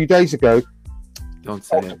a few days ago. Don't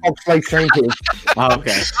say it. Oxlade Chamberlain. Oh,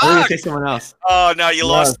 okay. I was going to say someone else. Oh, no, you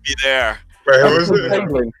lost me there. Wait, who was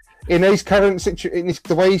it? In his current situation,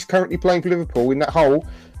 the way he's currently playing for Liverpool in that hole,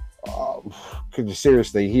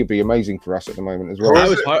 seriously, he'd be amazing for us at the moment as well.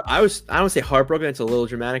 I don't say heartbroken. It's a little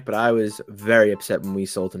dramatic, but I was very upset when we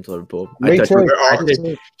sold him to Liverpool. Me too.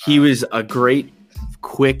 He was a great,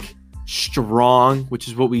 quick, strong, which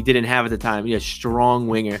is what we didn't have at the time. He had a strong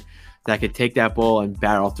winger that could take that ball and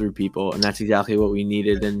barrel through people, and that's exactly what we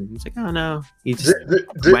needed. And he's like, oh no,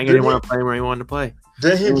 Wenger didn't want to play where he wanted to play.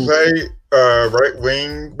 Didn't he play right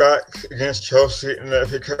wing back against Chelsea in the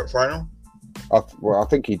FA Cup final? I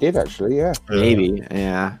think he did actually. Yeah, maybe.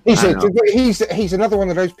 Yeah, he's another one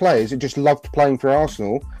of those players that just loved playing for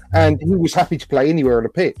Arsenal, and he was happy to play anywhere on the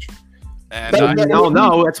pitch. And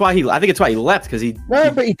no, that's why I think it's why he left, because he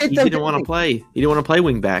didn't want to play. He didn't want to play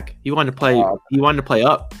wing back. He wanted to play. He wanted to play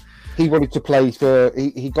up. He wanted to play for.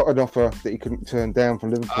 He got an offer that he couldn't turn down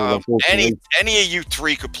from Liverpool. Any of you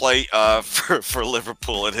three could play for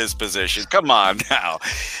Liverpool at his position. Come on now,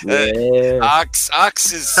 Ox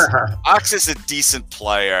is a decent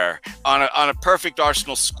player on a perfect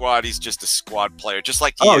Arsenal squad. He's just a squad player, just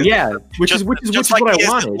like he is. Which is what I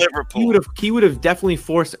wanted. Liverpool. He would have definitely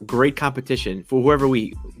forced great competition for whoever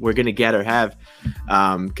we're going to get or have,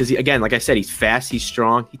 because again, like I said, he's fast, he's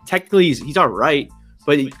strong. He's all right.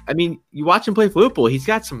 But I mean, you watch him play for Liverpool. He's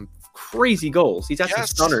got some crazy goals. He's got some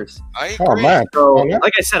stunners. I agree. Oh man! So,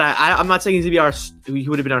 like I said, I'm not saying he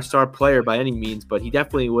would have been our star player by any means, but he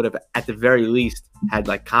definitely would have, at the very least, had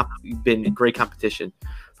been great competition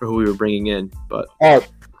for who we were bringing in. But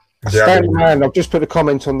Stan the Man. I've just put a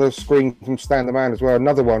comment on the screen from Stan the Man as well.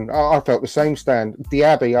 Another one. I felt the same. Stan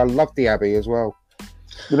Diaby. I love Diaby as well.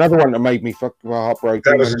 Another one that made me heartbroken.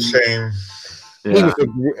 That was a shame. Yeah.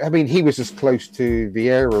 He was as close to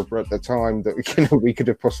Vieira at the time that we could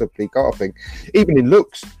have possibly got. I think, even in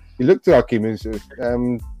looks, he looked like him.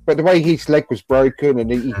 But the way his leg was broken,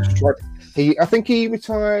 and I think he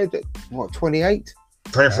retired at 28,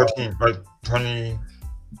 2014, like 20.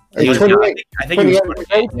 I think he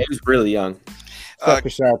was really young.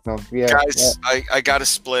 Guys, I got to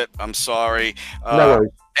split. I'm sorry. No worries.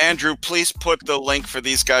 Andrew, please put the link for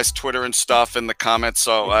these guys' Twitter and stuff in the comments.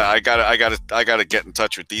 So I gotta get in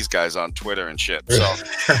touch with these guys on Twitter and shit. So,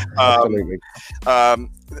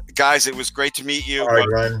 guys, it was great to meet you. All right,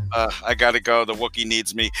 Glenn. I gotta go. The Wookiee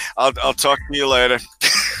needs me. I'll talk to you later.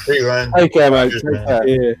 Hey, Glenn. Okay, mate.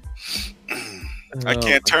 I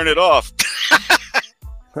can't turn it off.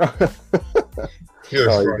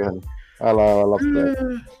 I love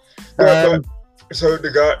that. So I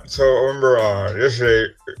remember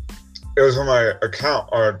yesterday, it was on my account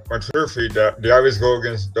on my Twitter feed that Diaby's goal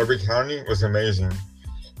against Derby County was amazing.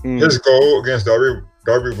 His goal against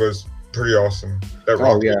Derby was pretty awesome.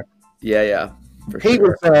 Yeah. He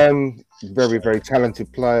was very, very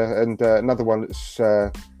talented player, and another one that's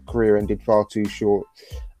career ended far too short.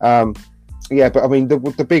 But I mean,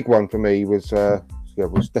 the big one for me was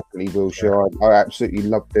definitely Wilshere. I absolutely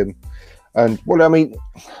loved him, and I mean.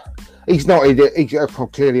 He's not.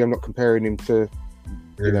 Clearly, I'm not comparing him to,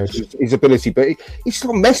 his ability, but he's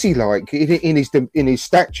not Messi-like in his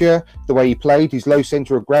stature, the way he played, his low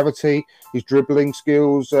centre of gravity, his dribbling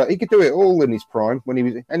skills. He could do it all in his prime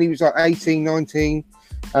he was like 18, 19.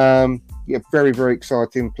 Very, very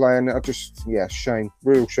exciting player. And shame,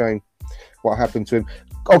 real shame, what happened to him.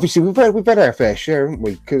 Obviously, we've had our fair share, haven't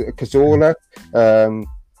we? Cazorla,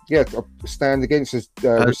 stand against us.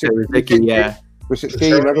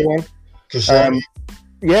 Rosicky, another one.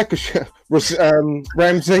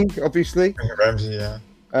 Ramsey, obviously. Ramsey, yeah.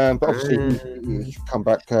 But obviously, he's come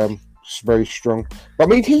back very strong. But I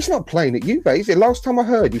mean, he's not playing at Juve, is it? Last time I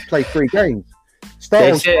heard, he played 3 games.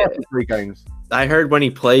 Started 3 games. I heard when he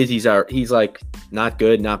plays, he's like not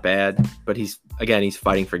good, not bad, but he's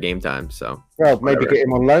fighting for game time. So maybe get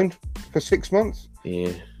him on loan for 6 months.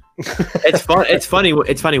 Yeah. It's fun. It's funny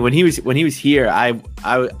when he was here. I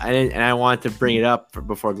wanted to bring it up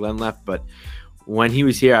before Glenn left, but when he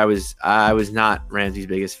was here, I was not Ramsey's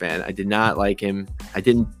biggest fan. I did not like him. I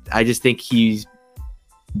just think he's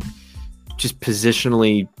just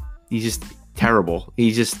positionally, he's just terrible.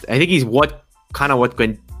 I think he's what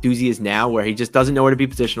Guendouzi is now, where he just doesn't know where to be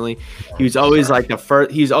positionally. He was always like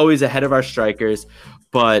he's always ahead of our strikers,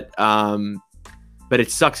 but it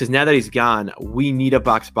sucks because now that he's gone, we need a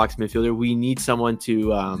box-to-box midfielder. We need someone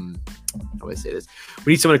to how do I say this?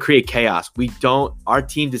 We need someone to create chaos. Our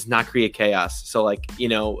team does not create chaos. So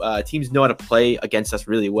teams know how to play against us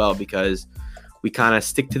really well because we kind of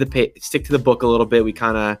stick to the book a little bit. We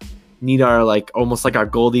kind of need our almost like our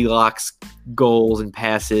Goldilocks goals and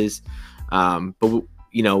passes. But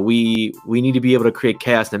we need to be able to create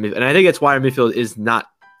chaos in the midfield. And I think that's why our midfield is not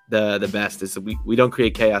the best. Is we don't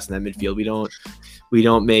create chaos in that midfield. We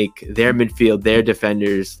don't make their midfield, their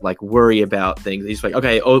defenders worry about things. He's like,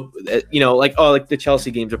 okay, like the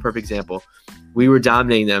Chelsea game's a perfect example. We were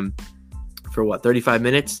dominating them for 35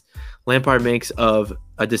 minutes. Lampard makes of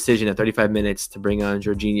a decision at 35 minutes to bring on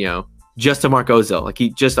Jorginho just to mark Ozil,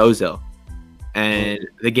 Ozil, and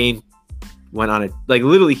the game went on it.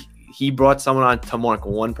 Literally, he brought someone on to mark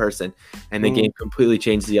one person, and the game completely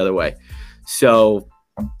changed the other way. So,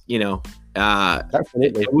 it kind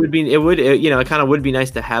of would be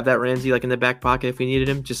nice to have that Ramsey in the back pocket if we needed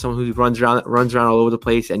him, just someone who runs around all over the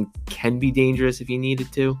place and can be dangerous if you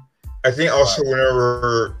needed to. I think also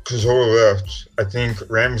whenever Cazorla left, I think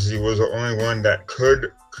Ramsey was the only one that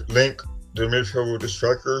could link the midfield with the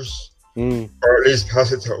strikers, or at least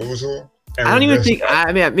pass it to Ozil. I don't even think.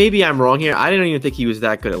 Maybe I'm wrong here. I didn't even think he was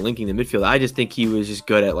that good at linking the midfield. I just think he was just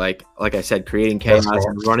good at like I said, creating chaos,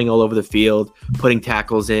 and running all over the field, putting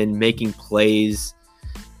tackles in, making plays,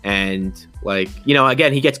 and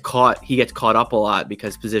again, he gets caught up a lot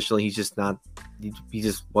because positionally he's just not. He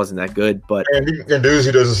just wasn't that good. But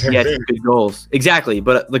Guendouzi does the same thing. Good goals, exactly.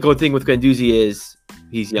 But the good thing with Guendouzi is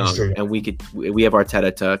he's young, and we have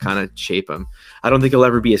Arteta to kind of shape him. I don't think he'll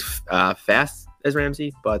ever be as fast as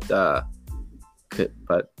Ramsey, but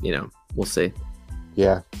we'll see.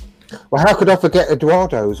 Yeah. Well, how could I forget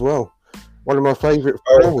Eduardo as well? One of my favourite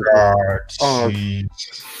forwards. God,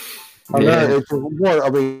 I know. I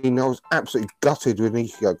mean, I was absolutely gutted when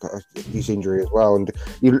he got his injury as well. And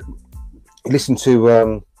you listen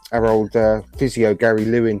to our old physio Gary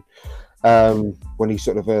Lewin when he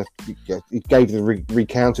sort of he gave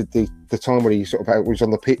recounted the time when he sort of was on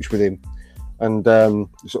the pitch with him. And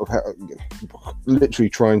sort of literally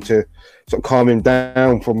trying to sort of calm him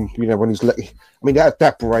down from, when he's I mean,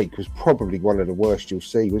 that break was probably one of the worst you'll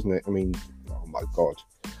see, wasn't it? I mean, oh my God.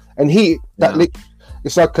 And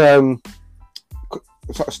it's like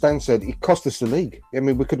Stan said, it cost us the league. I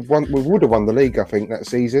mean, we would have won the league, I think, that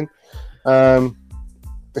season.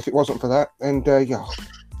 If it wasn't for that. And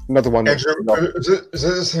another one. Andrew, is it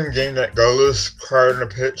the same game that Golas cried on the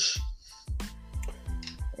pitch?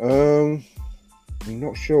 I'm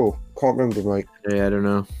not sure. Can't remember, mate. Yeah, I don't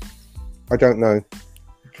know.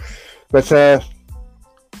 But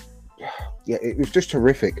it was just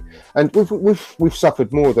horrific. And we've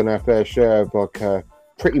suffered more than our fair share of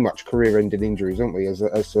pretty much career-ending injuries, haven't we? As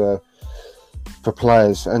for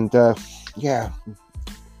players, and I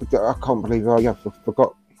can't believe I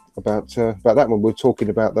forgot about that when we're talking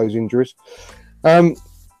about those injuries.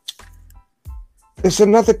 There's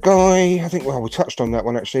another guy, I think, we touched on that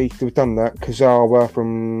one, actually. We've done that. Kazawa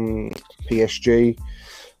from PSG.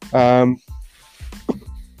 I'm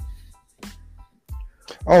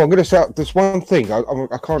going to say, there's one thing. I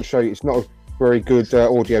can't show you. It's not a very good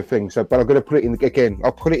audio thing, but I'm going to put it in again.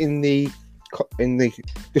 I'll put it in the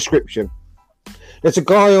description. There's a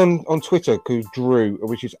guy on Twitter called Drew,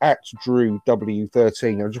 which is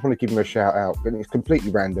 @DrewW13. I just want to give him a shout out, and it's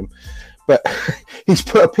completely random. But he's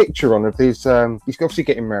put a picture on of his. He's obviously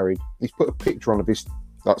getting married. He's put a picture on of his.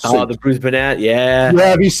 Suit. The Bruce Burnett, yeah. Yeah,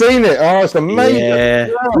 have you seen it? Oh, it's amazing. Yeah.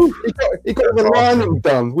 He got the lining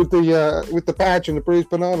done with the badge and the Bruce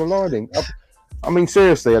Banana lining. I mean,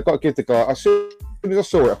 seriously, I've got to give the guy. As soon as I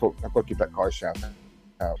saw it, I thought I've got to give that guy a shout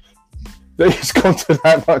out. But he's gone to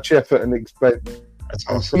that much effort and expense. That's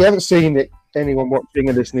awesome. If you haven't seen it, anyone watching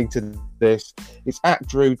and listening to this, it's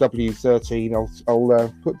 @DrewW13.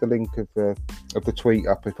 I'll put the link of the tweet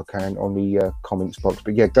up if I can on the comments box.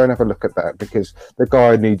 But yeah, go and have a look at that because the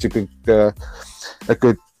guy needs a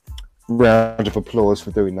good round of applause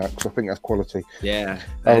for doing that because I think that's quality. Yeah,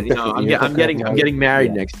 I'm getting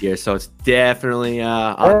married next year, so it's definitely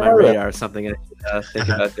on my radar. Something I should think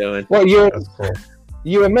about doing. Well,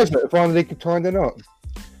 you and Mesut finally timed or not?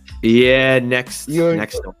 Yeah, next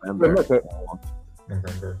November.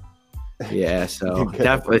 Yeah, so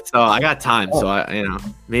definitely. So I got time. So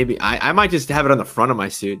maybe I might just have it on the front of my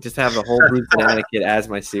suit, just have the whole Bruce Banana kit as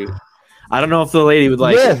my suit. I don't know if the lady would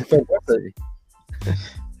like. Yeah, fantastic.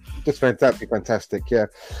 Just fantastic. Yeah.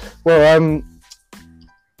 Well,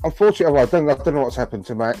 unfortunately, I don't know what's happened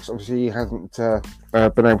to Max. Obviously, he hasn't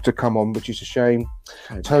been able to come on, which is a shame.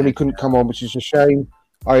 Tony couldn't come on, which is a shame.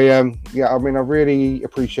 I really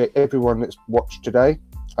appreciate everyone that's watched today.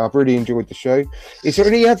 I've really enjoyed the show. Is there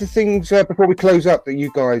any other things before we close up that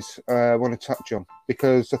you guys want to touch on?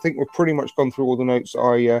 Because I think we've pretty much gone through all the notes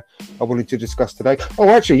I wanted to discuss today. Oh,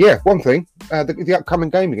 actually, yeah, one thing. The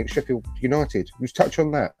upcoming game against Sheffield United. Let's touch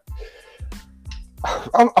on that.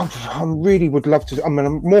 I really would love to. I mean,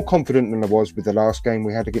 I'm more confident than I was with the last game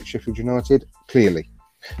we had against Sheffield United. Clearly,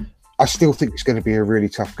 I still think it's going to be a really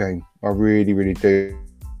tough game. I really, really do.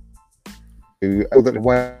 All that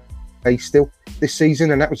way still this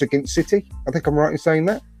season, and that was against City. I think I'm right in saying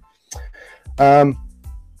that.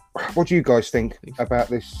 What do you guys think about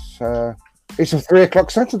this? It's a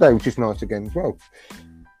 3:00 Saturday, which is nice again as well.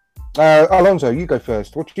 Alonso, you go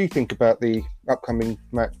first. What do you think about the upcoming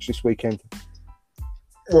match this weekend?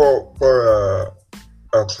 Well, for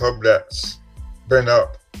a club that's been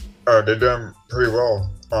up, they're doing pretty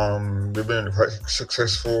well. They've been quite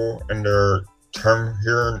successful in their term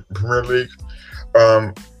here in the Premier League.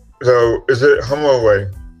 So is it home or away?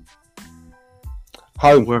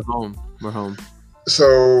 Home. We're home. We're home.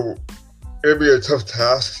 So it'll be a tough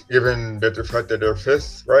task given that the fact that they're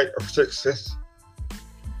fifth, right? Or sixth, fifth?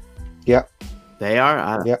 Yeah. They are?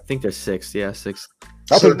 I think they're sixth. Yeah, sixth.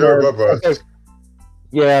 So they're above us.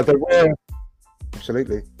 Yeah, they were.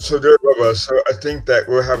 Absolutely. So they're above us. So I think that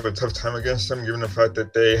we'll have a tough time against them given the fact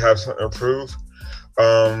that they have something to prove.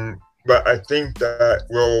 But I think that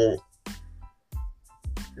we'll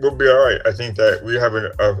be all right. I think that we have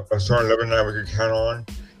a starting 11 that we can count on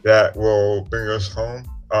that will bring us home.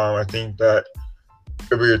 I think that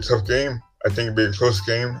it'll be a tough game. I think it'll be a close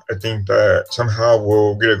game. I think that somehow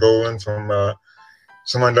we'll get a goal in from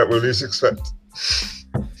someone that we least expect.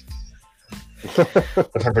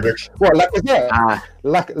 That's my prediction. What, lack of threat?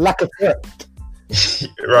 Lack of threat.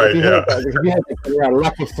 Right, yeah.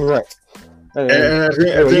 Lack of threat. And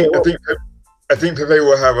I think Pepe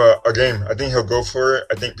will have a game. I think he'll go for it.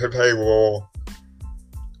 I think Pepe will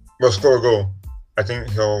score a goal. I think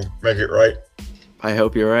he'll make it right. I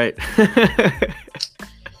hope you're right.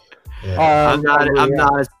 Yeah.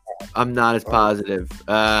 I'm not as positive.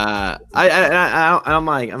 I don't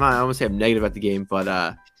like. I don't want to say I'm negative about the game,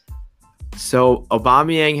 but so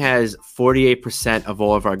Aubameyang has 48% of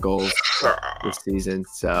all of our goals this season.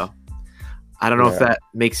 So I don't know if that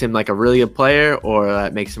makes him like a really good player or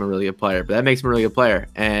that makes him a really good player, but that makes him a really good player,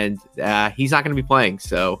 and he's not going to be playing.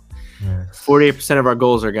 So 48% of our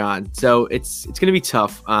goals are gone. So it's going to be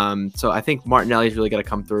tough. So I think Martinelli's really got to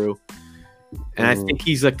come through. And I think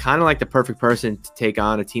he's kind of like the perfect person to take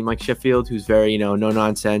on a team like Sheffield, who's very, no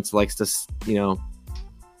nonsense, likes to,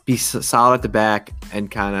 be solid at the back and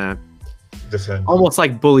kind of defend, almost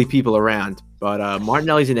like bully people around. But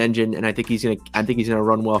Martinelli's an engine, and I think he's gonna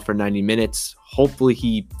run well for 90 minutes. Hopefully,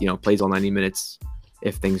 he plays all 90 minutes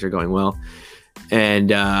if things are going well. And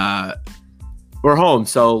we're home,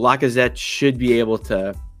 so Lacazette should be able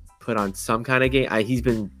to put on some kind of game. He's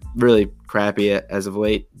been really crappy as of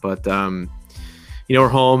late, but we're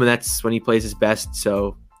home, and that's when he plays his best.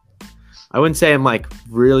 So I wouldn't say I'm like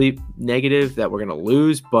really negative that we're gonna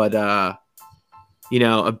lose, but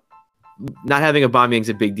not having Aubameyang is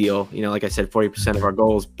a big deal. Like I said, 40% of our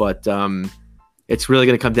goals, but it's really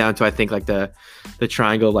gonna come down to, I think, like the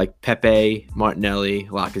triangle, like Pepe, Martinelli,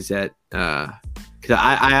 Lacazette. Because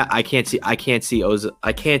I can't see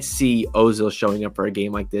Ozil showing up for a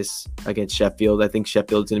game like this against Sheffield. I think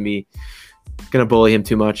Sheffield's gonna bully him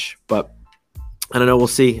too much, but I don't know. We'll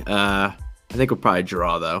see. I think we'll probably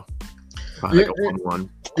draw though. Probably like a 1-1.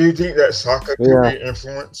 Do you think that Saka could be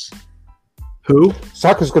influenced? Who?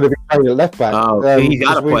 Saka's going to be playing at left back. Oh, he's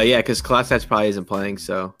got to play, because Kolasinac probably isn't playing.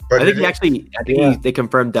 So but I think they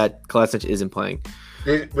confirmed that Kolasinac isn't playing.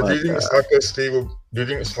 Do you think Saka's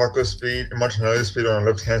speed and Martinelli's speed on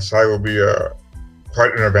the left-hand side will be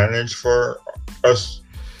quite an advantage for us?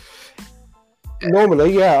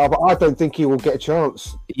 Normally, yeah, but I don't think he will get a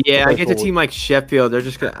chance. Yeah, against a team like Sheffield, they're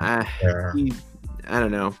just going to I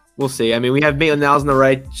don't know. We'll see. I mean, we have Maitland-Niles on the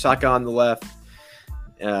right, Saka on the left.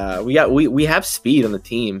 We have speed on the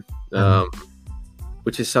team,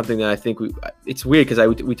 which is something that I think it's weird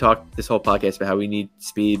because we talked this whole podcast about how we need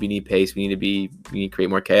speed, we need pace, we need to create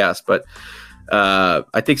more chaos. But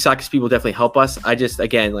I think Saka's speed will definitely help us. I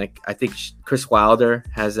think Chris Wilder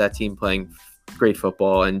has that team playing great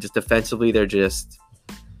football, and just defensively they're just.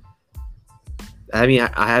 I mean,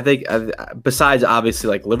 I think besides obviously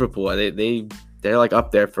like Liverpool, they're like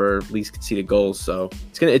up there for least conceded goals. So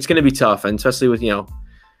it's gonna be tough, and especially with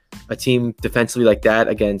a team defensively like that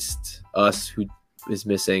against us, who is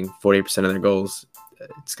missing 40% of their goals.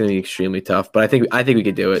 It's going to be extremely tough, but I think we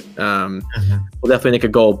could do it. We'll definitely make a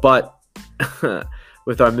goal, but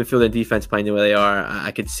with our midfield and defense playing the way they are,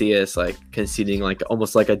 I could see us like conceding like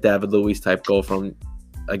almost like a David Luiz type goal from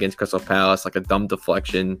against Crystal Palace, like a dumb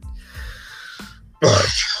deflection. But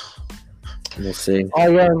we'll see. I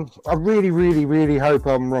really, really, really hope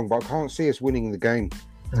I'm wrong, but I can't see us winning the game.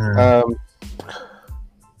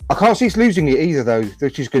 I can't see us losing it either, though,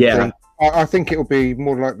 which is a good thing. I think it'll be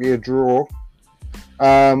more likely a draw.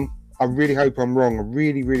 I really hope I'm wrong. I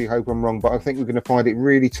really, really hope I'm wrong. But I think we're going to find it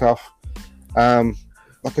really tough.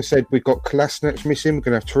 Like I said, we've got Kolasinac missing. We're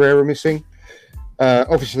going to have Torreira missing.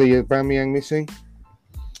 Obviously, Aubameyang missing.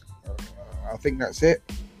 I think that's it.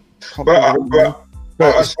 But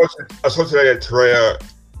I saw today that Torreira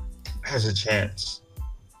has a chance.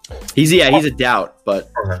 He's a doubt,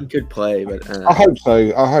 but he could play. But I hope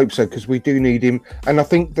so. I hope so because we do need him. And I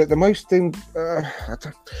think that the most thing.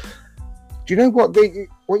 Do you know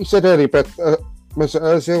what you said earlier about Mesut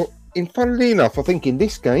Ozil? Funnily enough, I think in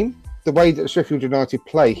this game, the way that Sheffield United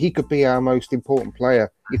play, he could be our most important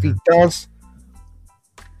player. If he does,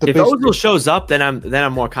 if Ozil shows up, then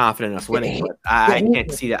I'm more confident in us winning. But I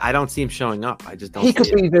can't see that. I don't see him showing up. I just don't. He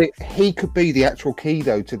could be the actual key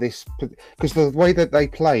though to this because the way that they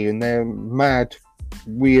play and their mad,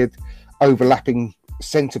 weird, overlapping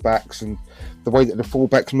centre backs and the way that the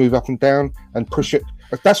fullbacks move up and down and push it.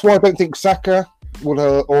 That's why I don't think Saka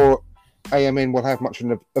or AMN will have much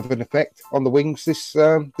of an effect on the wings this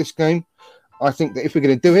game. I think that if we're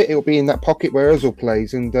going to do it, it'll be in that pocket where Ozil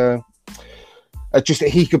plays, and just that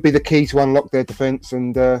he could be the key to unlock their defence.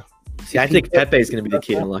 And I think Pepe is going to be the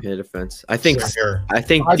key to unlocking the defence. I think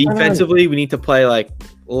defensively we need to play like a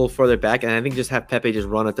little further back, and I think just have Pepe just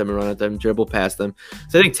run at them, dribble past them.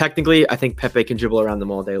 So I think technically, Pepe can dribble around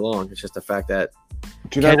them all day long. It's just the fact that.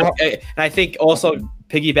 Do you know what? And I think also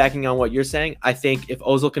piggybacking on what you're saying, I think if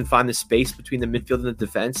Ozil can find the space between the midfield and the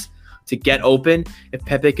defense to get open, if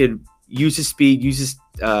Pepe could use his speed, use his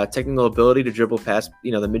technical ability to dribble past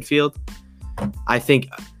the midfield, I think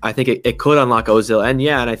it could unlock Ozil. And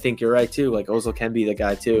I think you're right too. Like Ozil can be the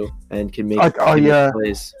guy too, and can make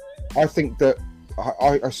plays. I think that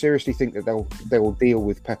I seriously think that they will deal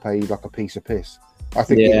with Pepe like a piece of piss. I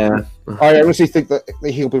think. I honestly think that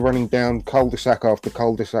he'll be running down cul-de-sac after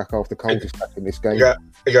cul-de-sac after cul-de-sac in this game. Yeah,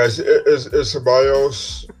 hey guys, is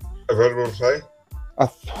Ceballos available to play? As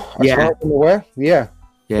far as I'm aware, yeah.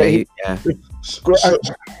 I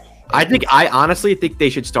honestly think they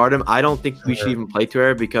should start him. I don't think we should even play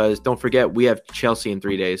Torreira because don't forget we have Chelsea in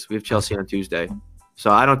 3 days. We have Chelsea on Tuesday,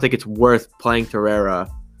 so I don't think it's worth playing Torreira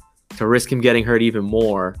to risk him getting hurt even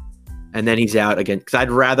more, and then he's out again. Because I'd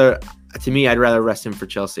rather rest him for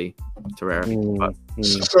Chelsea, Torreira.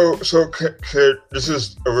 So could this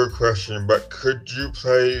is a weird question, but could you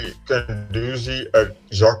play Guendouzi at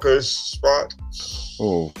Xhaka's spot?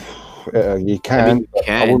 Oh, you can.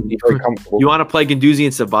 I wouldn't be very comfortable. You want to play Guendouzi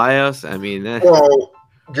and Ceballos? I mean, well,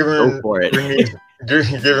 given go for it.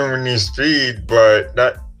 given we need speed, but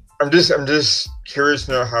I'm just curious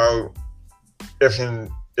to know how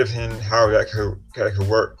how that could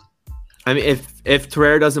work. I mean, if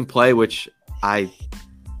Torreira doesn't play, which I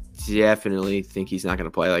definitely think he's not going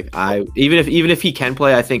to play. Like even if he can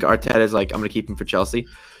play, I think Arteta's like I'm going to keep him for Chelsea.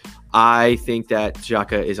 I think that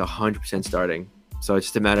Xhaka is 100% starting. So it's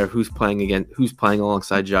just a matter of who's playing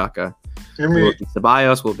alongside Xhaka. Will it be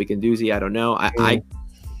Ceballos? Will it be Guendouzi? I don't know. I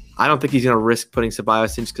don't think he's going to risk putting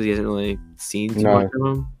Ceballos in just because he hasn't really seen too much of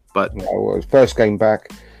him. But his first game back.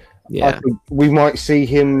 Yeah. I think we might see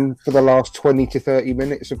him for the last 20 to 30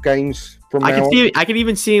 minutes of games from now on. I could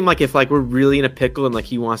even see him like if like we're really in a pickle and like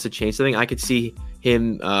he wants to change something. I could see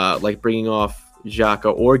him like bringing off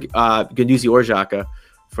Xhaka or Guendouzi or Xhaka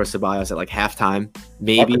for Ceballos at like halftime.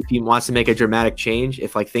 Maybe if he wants to make a dramatic change,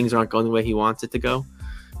 if like things aren't going the way he wants it to go.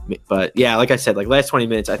 But yeah, like I said, like last 20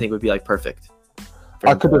 minutes I think would be like perfect.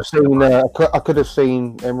 I could have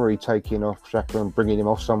seen Emery taking off Xhaka and bringing him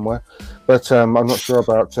off somewhere, but I'm not sure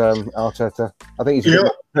about Arteta. I think he's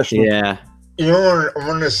professional. Yeah. I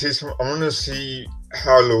want to see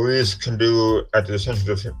how Luis can do at the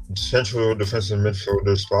central defensive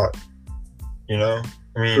midfielder spot. I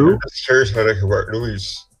mean, I'm just curious how that could work,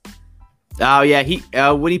 Luis. Oh yeah, he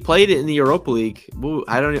when he played it in the Europa League,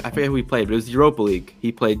 I forget who he played, but it was the Europa League. He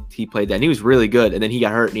played that, and he was really good. And then he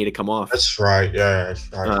got hurt and he had to come off. That's right. Yeah, that's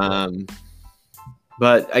right.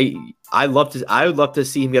 But I would love to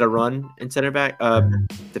see him get a run in center back,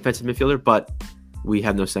 defensive midfielder. But we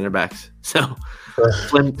have no center backs, so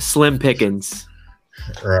slim pickings.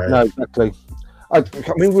 Right. No, exactly. I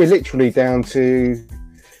mean, we're literally down to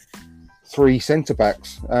 3 centre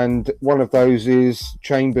backs, and one of those is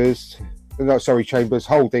Chambers.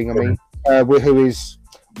 Holding. I mean, who is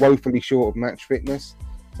woefully short of match fitness.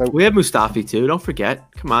 So we have Mustafi too. Don't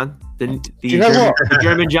forget. Come on, the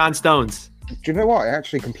German John Stones. Do you know what? I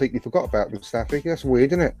actually completely forgot about Mustafi. That's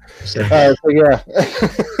weird, isn't it? So yeah.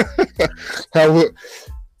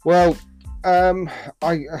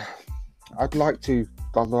 I'd like to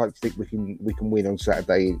think we can win on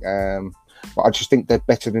Saturday. But I just think they're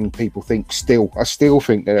better than people think. I still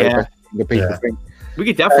think they're better than that people think. We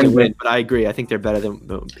could definitely win, but I agree. I think they're better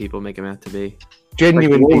than people make them out to be.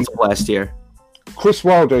 Genuinely, like last year. Chris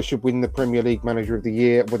Wilder should win the Premier League Manager of the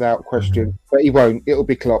Year without question, but he won't. It'll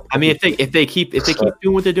be Klopp. I mean, if they keep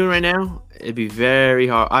doing what they're doing right now, it'd be very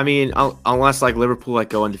hard. I mean, unless like Liverpool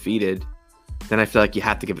go undefeated, then I feel like you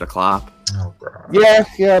have to give it a Klopp. Oh, God.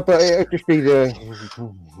 Yeah, but it'll just be the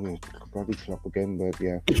bloody Klopp again. But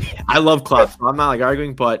yeah, I love Klopp, so I'm not like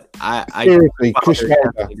arguing, but I seriously, Chris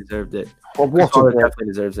Wilder definitely deserved it. Well, Definitely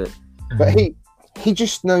deserves it. But he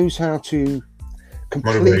just knows how to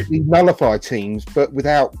completely nullify teams, but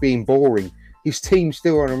without being boring. His teams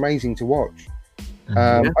still are amazing to watch.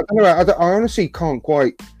 I don't know. I honestly can't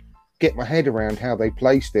quite get my head around how they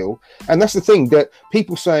play still, and that's the thing that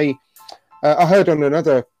people say. I heard on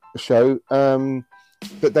another show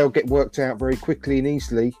that they'll get worked out very quickly and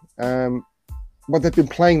easily. Well, they've been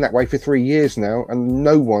playing that way for 3 years now, and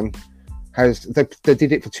no one has. They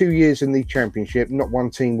did it for 2 years in the Championship. Not one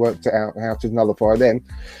team worked out how to nullify them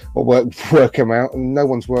or work them out, and no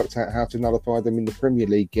one's worked out how to nullify them in the Premier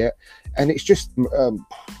League yet. And it's just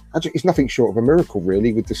it's nothing short of a miracle,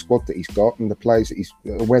 really, with the squad that he's got and the players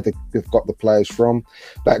that where they've got the players from.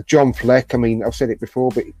 Like John Fleck, I mean, I've said it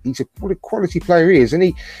before, but what a quality player he is,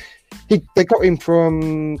 and they got him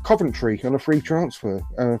from Coventry on a free transfer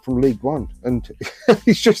from League One, and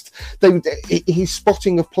he's just he's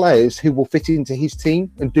spotting of players who will fit into his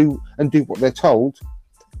team and do what they're told.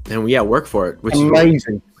 And work for it, which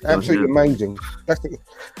amazing, absolutely amazing. That's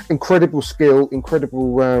incredible skill,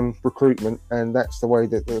 incredible recruitment, and that's the way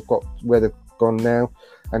that they've got where they've gone now.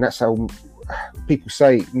 And that's how people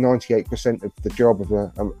say 98% of the job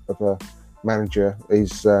of a manager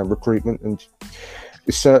is recruitment, and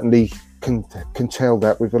it certainly can tell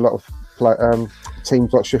that with a lot of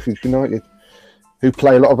teams like Sheffield United, who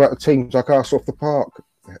play a lot of teams like us off the park.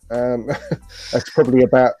 That's probably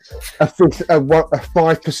about a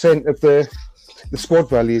 5% of the squad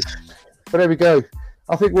value. But there we go.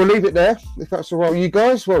 I think we'll leave it there, if that's all right with you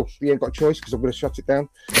guys. Well, you ain't got a choice because I'm going to shut it down.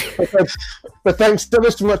 But thanks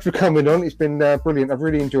so much for coming on. It's been brilliant. I've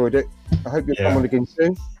really enjoyed it. I hope you'll come on again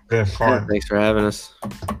soon. Been fun. Thanks for having us.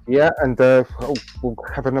 Yeah, and we'll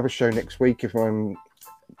have another show next week.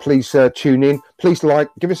 Please tune in. Please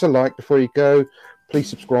give us a like before you go. Please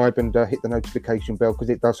subscribe and hit the notification bell, because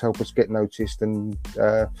it does help us get noticed and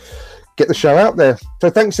get the show out there. So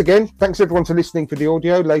thanks again. Thanks everyone for listening for the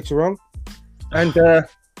audio later on. And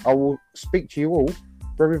I will speak to you all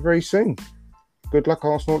very, very soon. Good luck,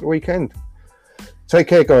 Arsenal, at the weekend. Take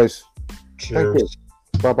care, guys. Cheers.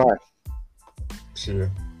 Thank you. Bye-bye. See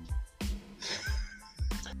you.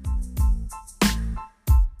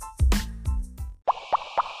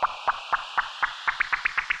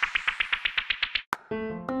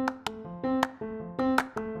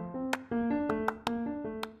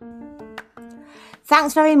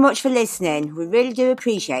 Thanks very much for listening. We really do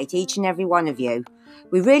appreciate each and every one of you.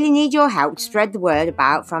 We really need your help to spread the word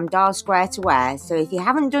about From Dial Square to Where, so if you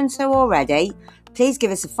haven't done so already, please give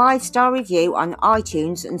us a 5-star review on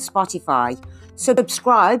iTunes and Spotify.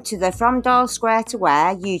 Subscribe to the From Dial Square to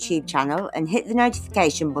Where YouTube channel and hit the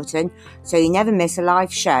notification button so you never miss a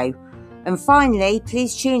live show. And finally,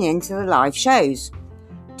 please tune in to the live shows.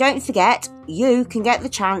 Don't forget, you can get the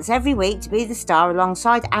chance every week to be the star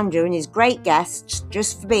alongside Andrew and his great guests,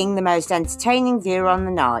 just for being the most entertaining viewer on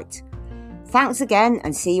the night. Thanks again,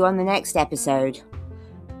 and see you on the next episode.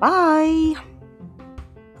 Bye!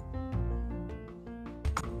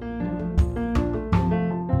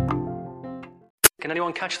 Can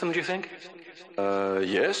anyone catch them, do you think?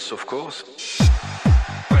 Yes, of course.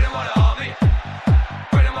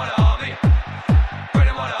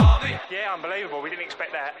 Yeah, unbelievable. We didn't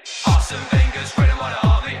expect that. Arsene Wenger's Red and White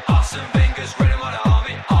Army. Arsene Wenger's Red and White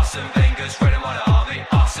Army. Arsene Wenger's Red and White Army.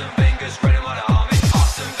 Arsene Wenger's Red and White Army.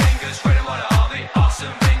 Arsene Wenger's Red and White Army.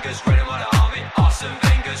 Arsene Wenger's Red and White Army.